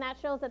 And that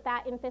shows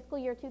that in fiscal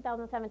year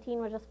 2017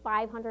 was just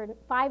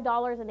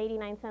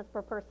 $5.89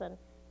 per person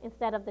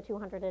instead of the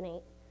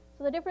 $208.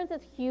 So the difference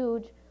is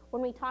huge.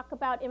 When we talk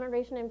about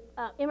immigration,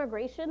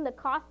 the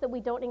costs that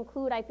we don't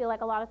include, I feel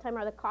like a lot of time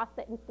are the costs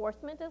that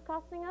enforcement is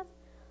costing us.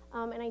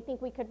 And I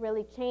think we could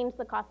really change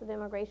the cost of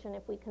immigration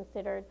if we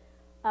considered,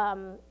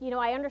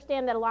 I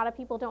understand that a lot of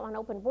people don't want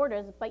open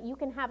borders, but you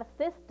can have a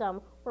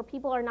system where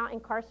people are not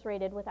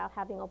incarcerated without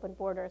having open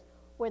borders,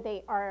 where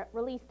they are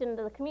released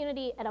into the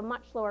community at a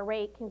much slower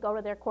rate, can go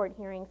to their court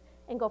hearings,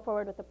 and go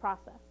forward with the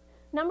process.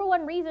 Number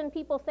one reason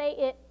people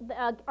say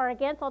are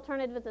against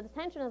alternatives to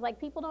detention is like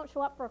people don't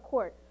show up for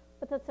court,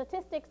 but the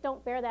statistics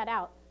don't bear that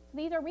out. So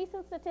these are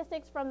recent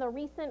statistics from the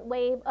recent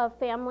wave of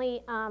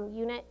family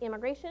unit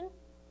immigration,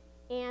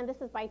 and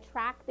this is by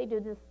track. They do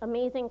this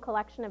amazing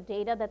collection of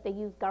data that they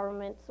use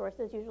government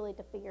sources usually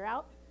to figure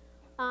out.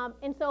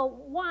 And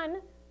so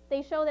one,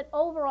 they show that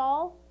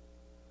overall,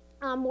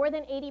 more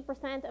than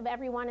 80% of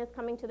everyone is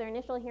coming to their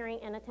initial hearing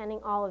and attending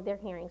all of their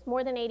hearings,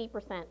 more than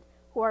 80%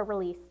 who are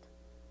released.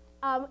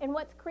 And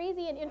what's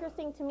crazy and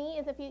interesting to me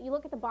is if you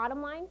look at the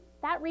bottom line,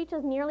 that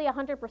reaches nearly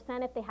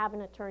 100% if they have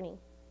an attorney.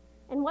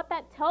 And what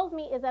that tells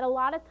me is that a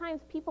lot of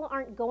times people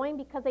aren't going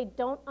because they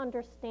don't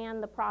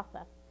understand the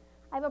process.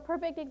 I have a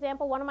perfect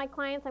example. One of my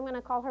clients, I'm going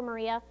to call her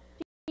Maria.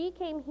 She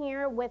came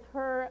here with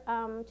her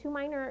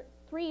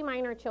three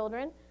minor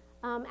children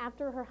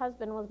after her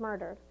husband was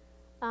murdered.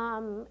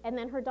 And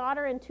then her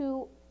daughter and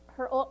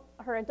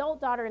her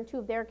adult daughter and two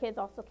of their kids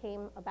also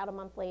came about a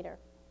month later.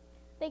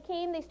 They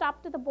came, they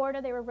stopped at the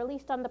border, they were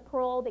released on the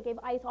parole, they gave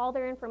ICE all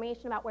their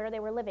information about where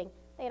they were living.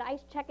 They had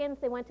ICE check-ins,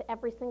 they went to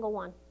every single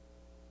one.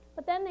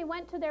 But then they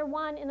went to their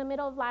one in the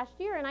middle of last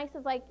year, and ICE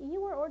is like,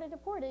 you were ordered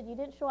deported, you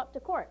didn't show up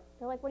to court.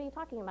 They're like, what are you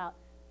talking about?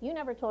 You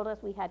never told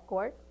us we had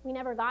court. We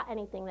never got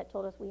anything that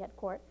told us we had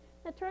court.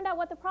 And it turned out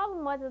what the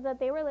problem was is that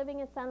they were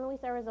living in San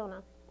Luis,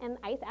 Arizona, and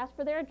ICE asked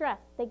for their address.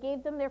 They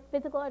gave them their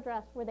physical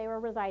address where they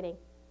were residing.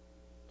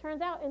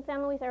 Turns out in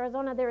San Luis,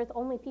 Arizona, there is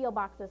only P.O.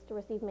 boxes to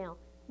receive mail.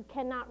 You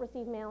cannot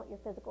receive mail at your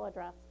physical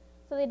address.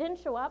 So they didn't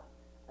show up.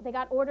 They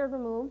got ordered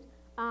removed.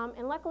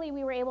 And luckily,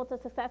 we were able to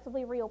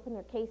successfully reopen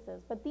their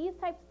cases. But these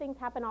types of things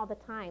happen all the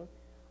time.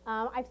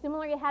 I've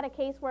similarly had a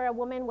case where a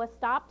woman was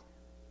stopped.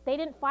 They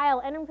didn't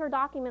file any of her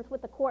documents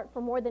with the court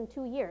for more than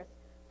 2 years.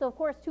 So of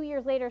course, 2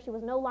 years later, she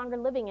was no longer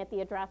living at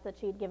the address that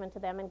she had given to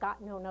them and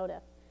got no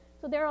notice.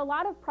 So there are a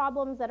lot of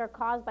problems that are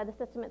caused by the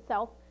system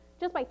itself,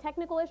 just by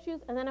technical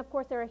issues. And then of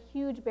course, there are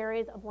huge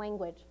barriers of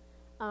language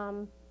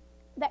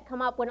that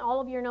come up when all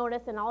of your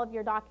notice and all of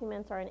your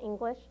documents are in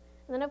English.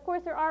 And then of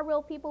course, there are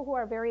real people who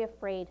are very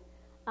afraid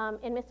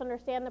and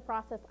misunderstand the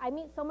process. I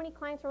meet so many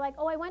clients who are like,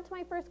 oh, I went to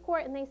my first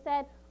court and they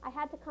said I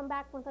had to come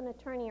back with an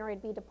attorney or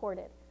I'd be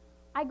deported.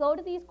 I go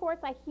to these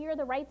courts, I hear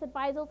the rights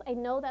advisors, I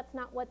know that's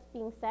not what's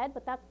being said,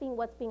 but that's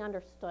what's being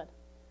understood.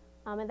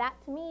 And that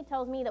to me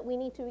tells me that we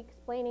need to be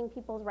explaining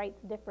people's rights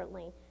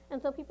differently.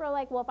 And so people are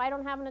like, well, if I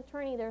don't have an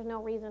attorney, there's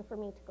no reason for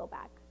me to go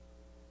back.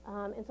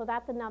 And so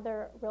that's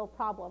another real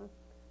problem.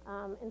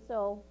 And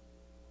so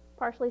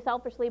partially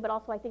selfishly, but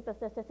also I think the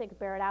statistics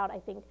bear it out. I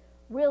think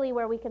really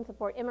where we can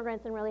support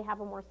immigrants and really have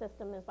a more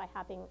system is by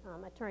having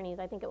attorneys.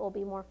 I think it will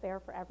be more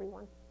fair for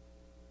everyone.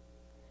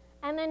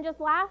 And then just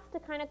last to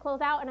kind of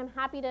close out, and I'm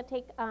happy to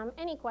take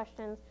any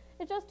questions,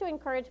 is just to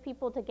encourage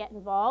people to get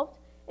involved.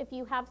 If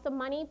you have some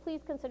money,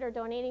 please consider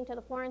donating to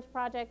the Florence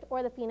Project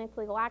or the Phoenix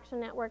Legal Action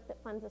Network that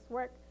funds this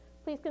work.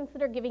 Please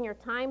consider giving your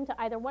time to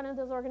either one of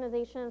those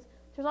organizations.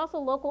 There's also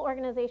local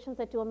organizations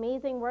that do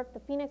amazing work.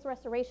 The Phoenix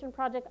Restoration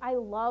Project, I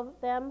love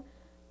them.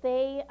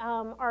 They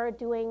are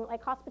doing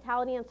like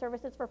hospitality and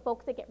services for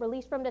folks that get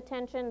released from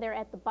detention. They're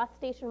at the bus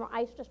station where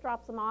ICE just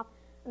drops them off,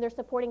 and they're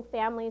supporting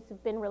families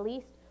who've been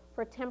released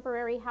for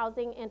temporary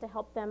housing and to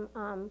help them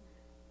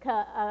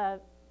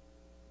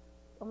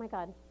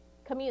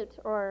commute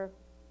or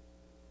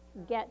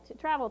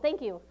travel,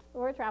 thank you, the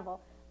word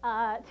travel,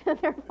 to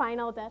their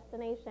final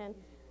destination.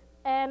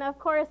 And of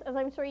course, as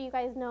I'm sure you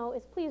guys know,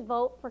 is please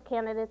vote for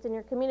candidates in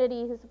your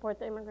community who support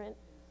the immigrant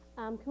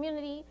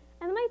community.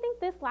 And then I think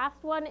this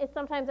last one is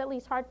sometimes at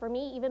least hard for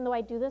me, even though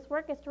I do this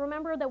work, is to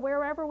remember that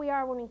wherever we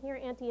are when we hear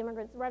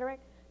anti-immigrant rhetoric,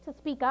 to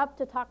speak up,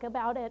 to talk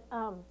about it,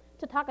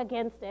 to talk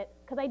against it.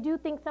 Because I do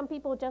think some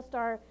people just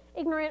are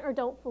ignorant or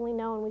don't fully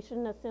know, and we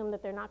shouldn't assume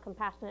that they're not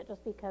compassionate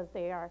just because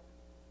they are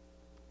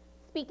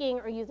speaking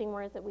or using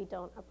words that we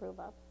don't approve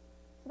of.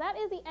 So that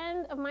is the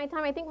end of my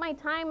time. I think my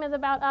time is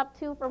about up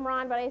too from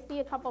Ron, but I see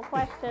a couple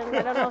questions.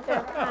 I don't know if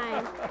there's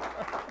time.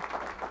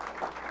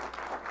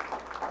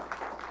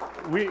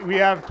 We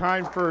have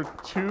time for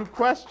 2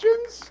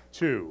 questions?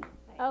 2.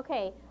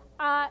 Okay.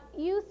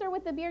 You, sir,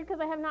 with the beard,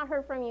 because I have not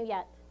heard from you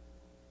yet.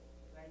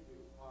 Thank you.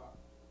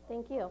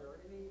 Thank you. Are there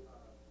any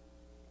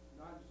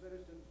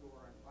non-citizens who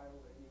are entitled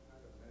to any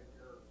kind of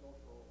Medicare or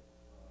Social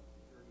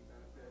Security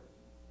benefits?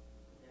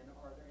 And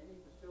are there any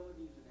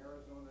facilities in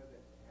Arizona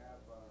that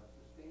have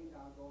sustained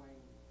ongoing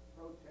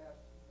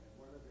protests, and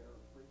what are their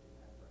breaching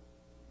that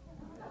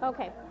right?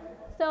 Okay.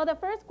 So the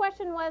first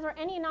question was, are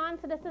any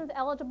non-citizens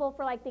eligible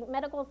for like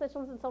medical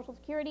assistance and Social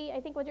Security,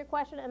 I think was your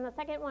question. And the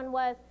second one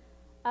was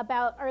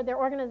about, are there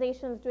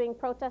organizations doing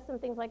protests and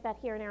things like that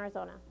here in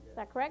Arizona? Is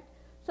that correct?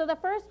 So the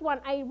first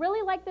one, I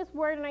really like this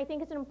word, and I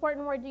think it's an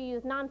important word to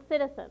use,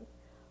 non-citizens,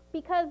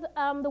 because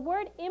the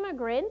word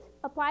immigrant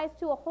applies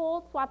to a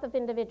whole swath of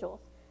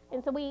individuals.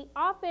 And so we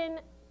often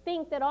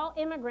think that all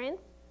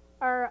immigrants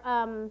are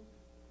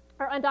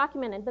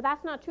undocumented, but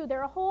that's not true. There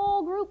are a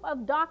whole group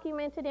of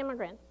documented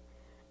immigrants.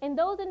 And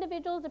those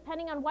individuals,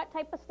 depending on what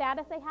type of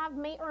status they have,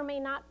 may or may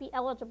not be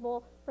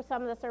eligible for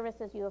some of the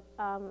services you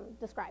have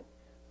described.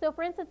 So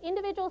for instance,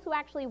 individuals who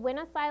actually win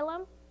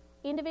asylum,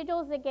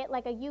 individuals that get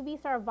like a U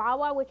visa or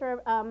VAWA, which are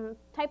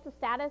types of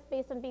status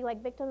based on being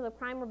like victims of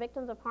crime or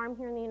victims of harm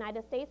here in the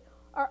United States,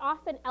 are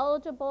often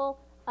eligible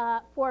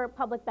for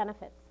public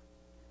benefits.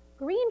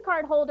 Green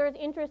card holders,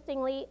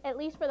 interestingly, at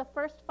least for the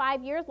first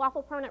 5 years,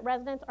 lawful permanent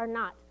residents are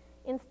not.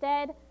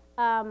 Instead,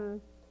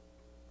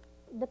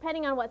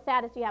 depending on what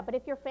status you have, but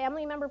if your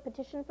family member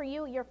petitioned for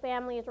you, your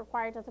family is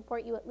required to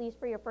support you at least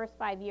for your first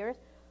 5 years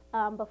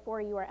before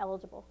you are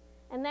eligible.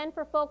 And then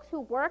for folks who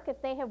work, if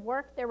they have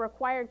worked their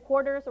required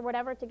quarters or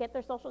whatever to get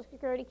their Social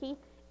Security key,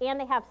 and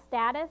they have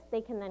status,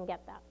 they can then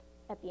get that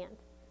at the end.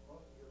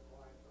 Most of your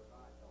clients are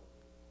not eligible.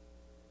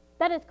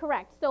 That is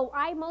correct. So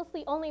I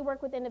mostly only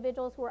work with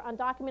individuals who are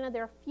undocumented.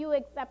 There are a few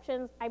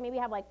exceptions. I maybe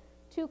have like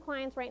 2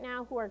 clients right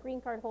now who are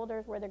green card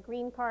holders where their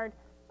green card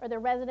or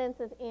their residence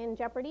is in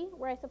jeopardy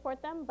where I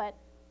support them, but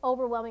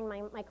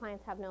overwhelmingly my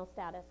clients have no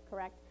status,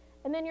 correct?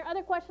 And then your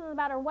other question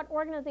about are what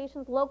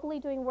organizations locally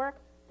doing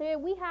work.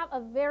 We have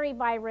a very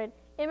vibrant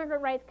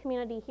immigrant rights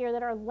community here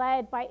that are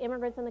led by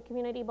immigrants in the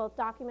community, both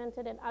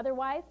documented and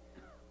otherwise.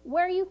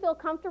 Where you feel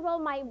comfortable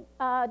might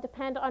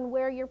depend on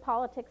where your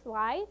politics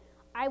lie.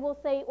 I will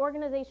say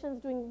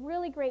organizations doing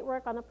really great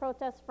work on the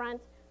protest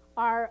front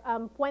are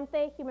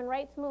Puente Human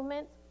Rights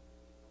Movement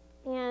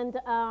and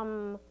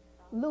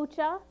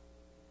Lucha.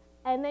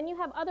 And then you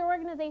have other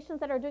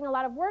organizations that are doing a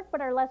lot of work but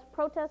are less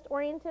protest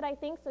oriented, I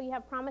think. So you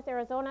have Promise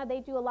Arizona.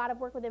 They do a lot of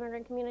work with the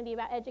immigrant community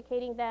about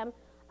educating them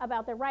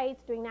about their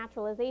rights, doing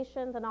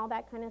naturalizations and all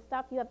that kind of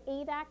stuff. You have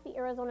ADAC, the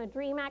Arizona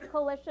Dream Act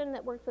Coalition,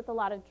 that works with a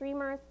lot of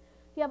dreamers.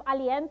 You have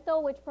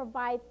Aliento, which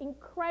provides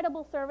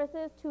incredible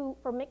services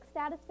for mixed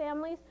status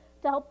families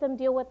to help them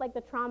deal with like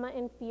the trauma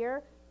and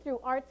fear through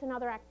arts and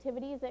other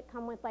activities that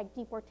come with like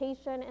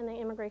deportation and the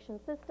immigration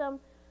system.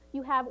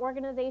 You have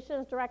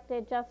organizations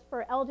directed just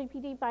for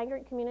LGBT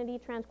migrant community,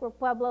 Transgroup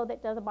Pueblo,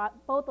 that does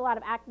both a lot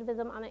of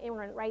activism on the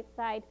immigrant rights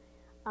side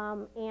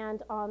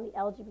and on the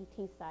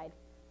LGBT side.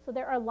 So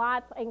there are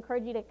lots. I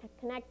encourage you to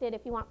connect it.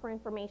 If you want for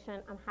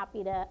information, I'm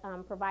happy to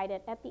provide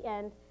it at the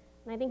end.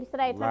 And I think you said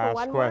I had time for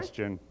one more. Last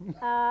question.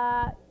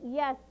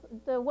 Yes,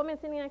 the woman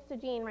sitting next to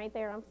Jean right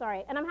there. I'm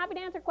sorry. And I'm happy to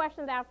answer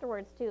questions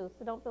afterwards too,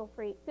 so don't feel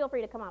free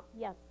to come up.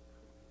 Yes.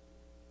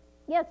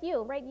 Yes,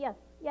 you, right? Yes,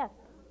 yes.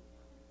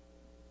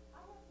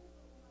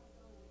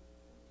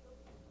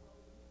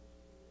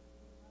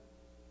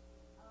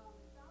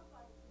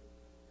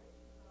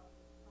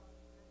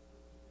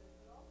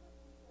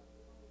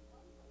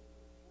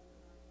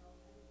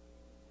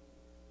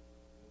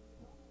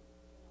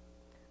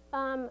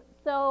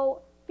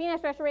 So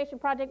Phoenix Restoration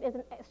Project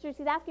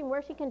she's asking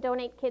where she can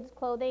donate kids'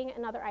 clothing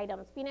and other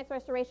items. Phoenix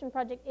Restoration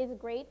Project is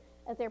great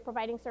as they're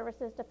providing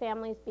services to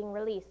families being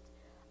released.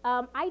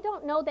 I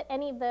don't know that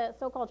any of the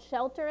so-called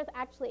shelters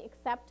actually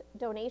accept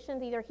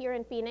donations, either here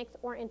in Phoenix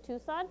or in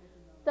Tucson.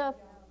 But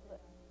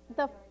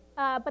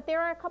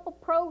there are a couple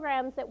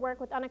programs that work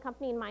with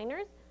unaccompanied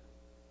minors.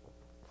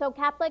 So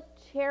Catholic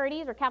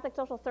Charities or Catholic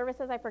Social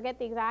Services, I forget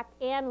the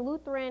exact, and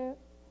Lutheran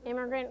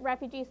Immigrant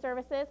Refugee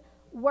Services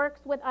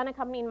works with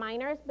unaccompanied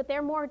minors, but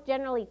they're more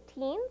generally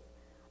teens.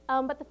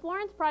 But the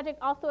Florence Project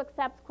also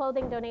accepts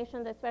clothing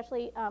donations,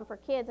 especially for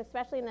kids,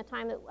 especially in the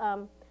time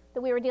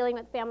that we were dealing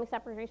with family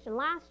separation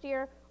last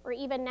year, or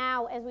even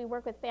now as we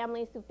work with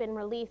families who've been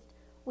released,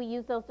 we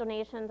use those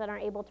donations and are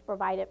able to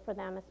provide it for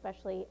them,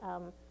 especially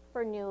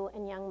for new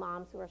and young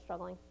moms who are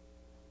struggling.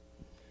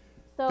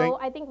 So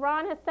I think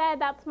Ron has said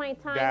that's my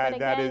time. But again,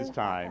 that is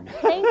time.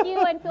 Thank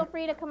you, and feel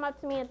free to come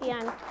up to me at the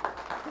end.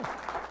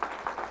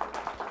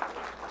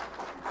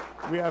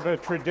 We have a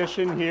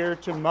tradition here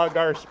to mug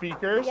our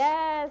speakers.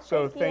 Yes,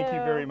 so thank you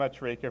very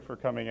much, Reka, for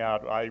coming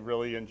out. I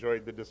really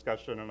enjoyed the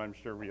discussion, and I'm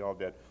sure we all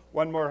did.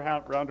 One more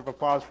round of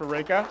applause for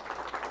Reka.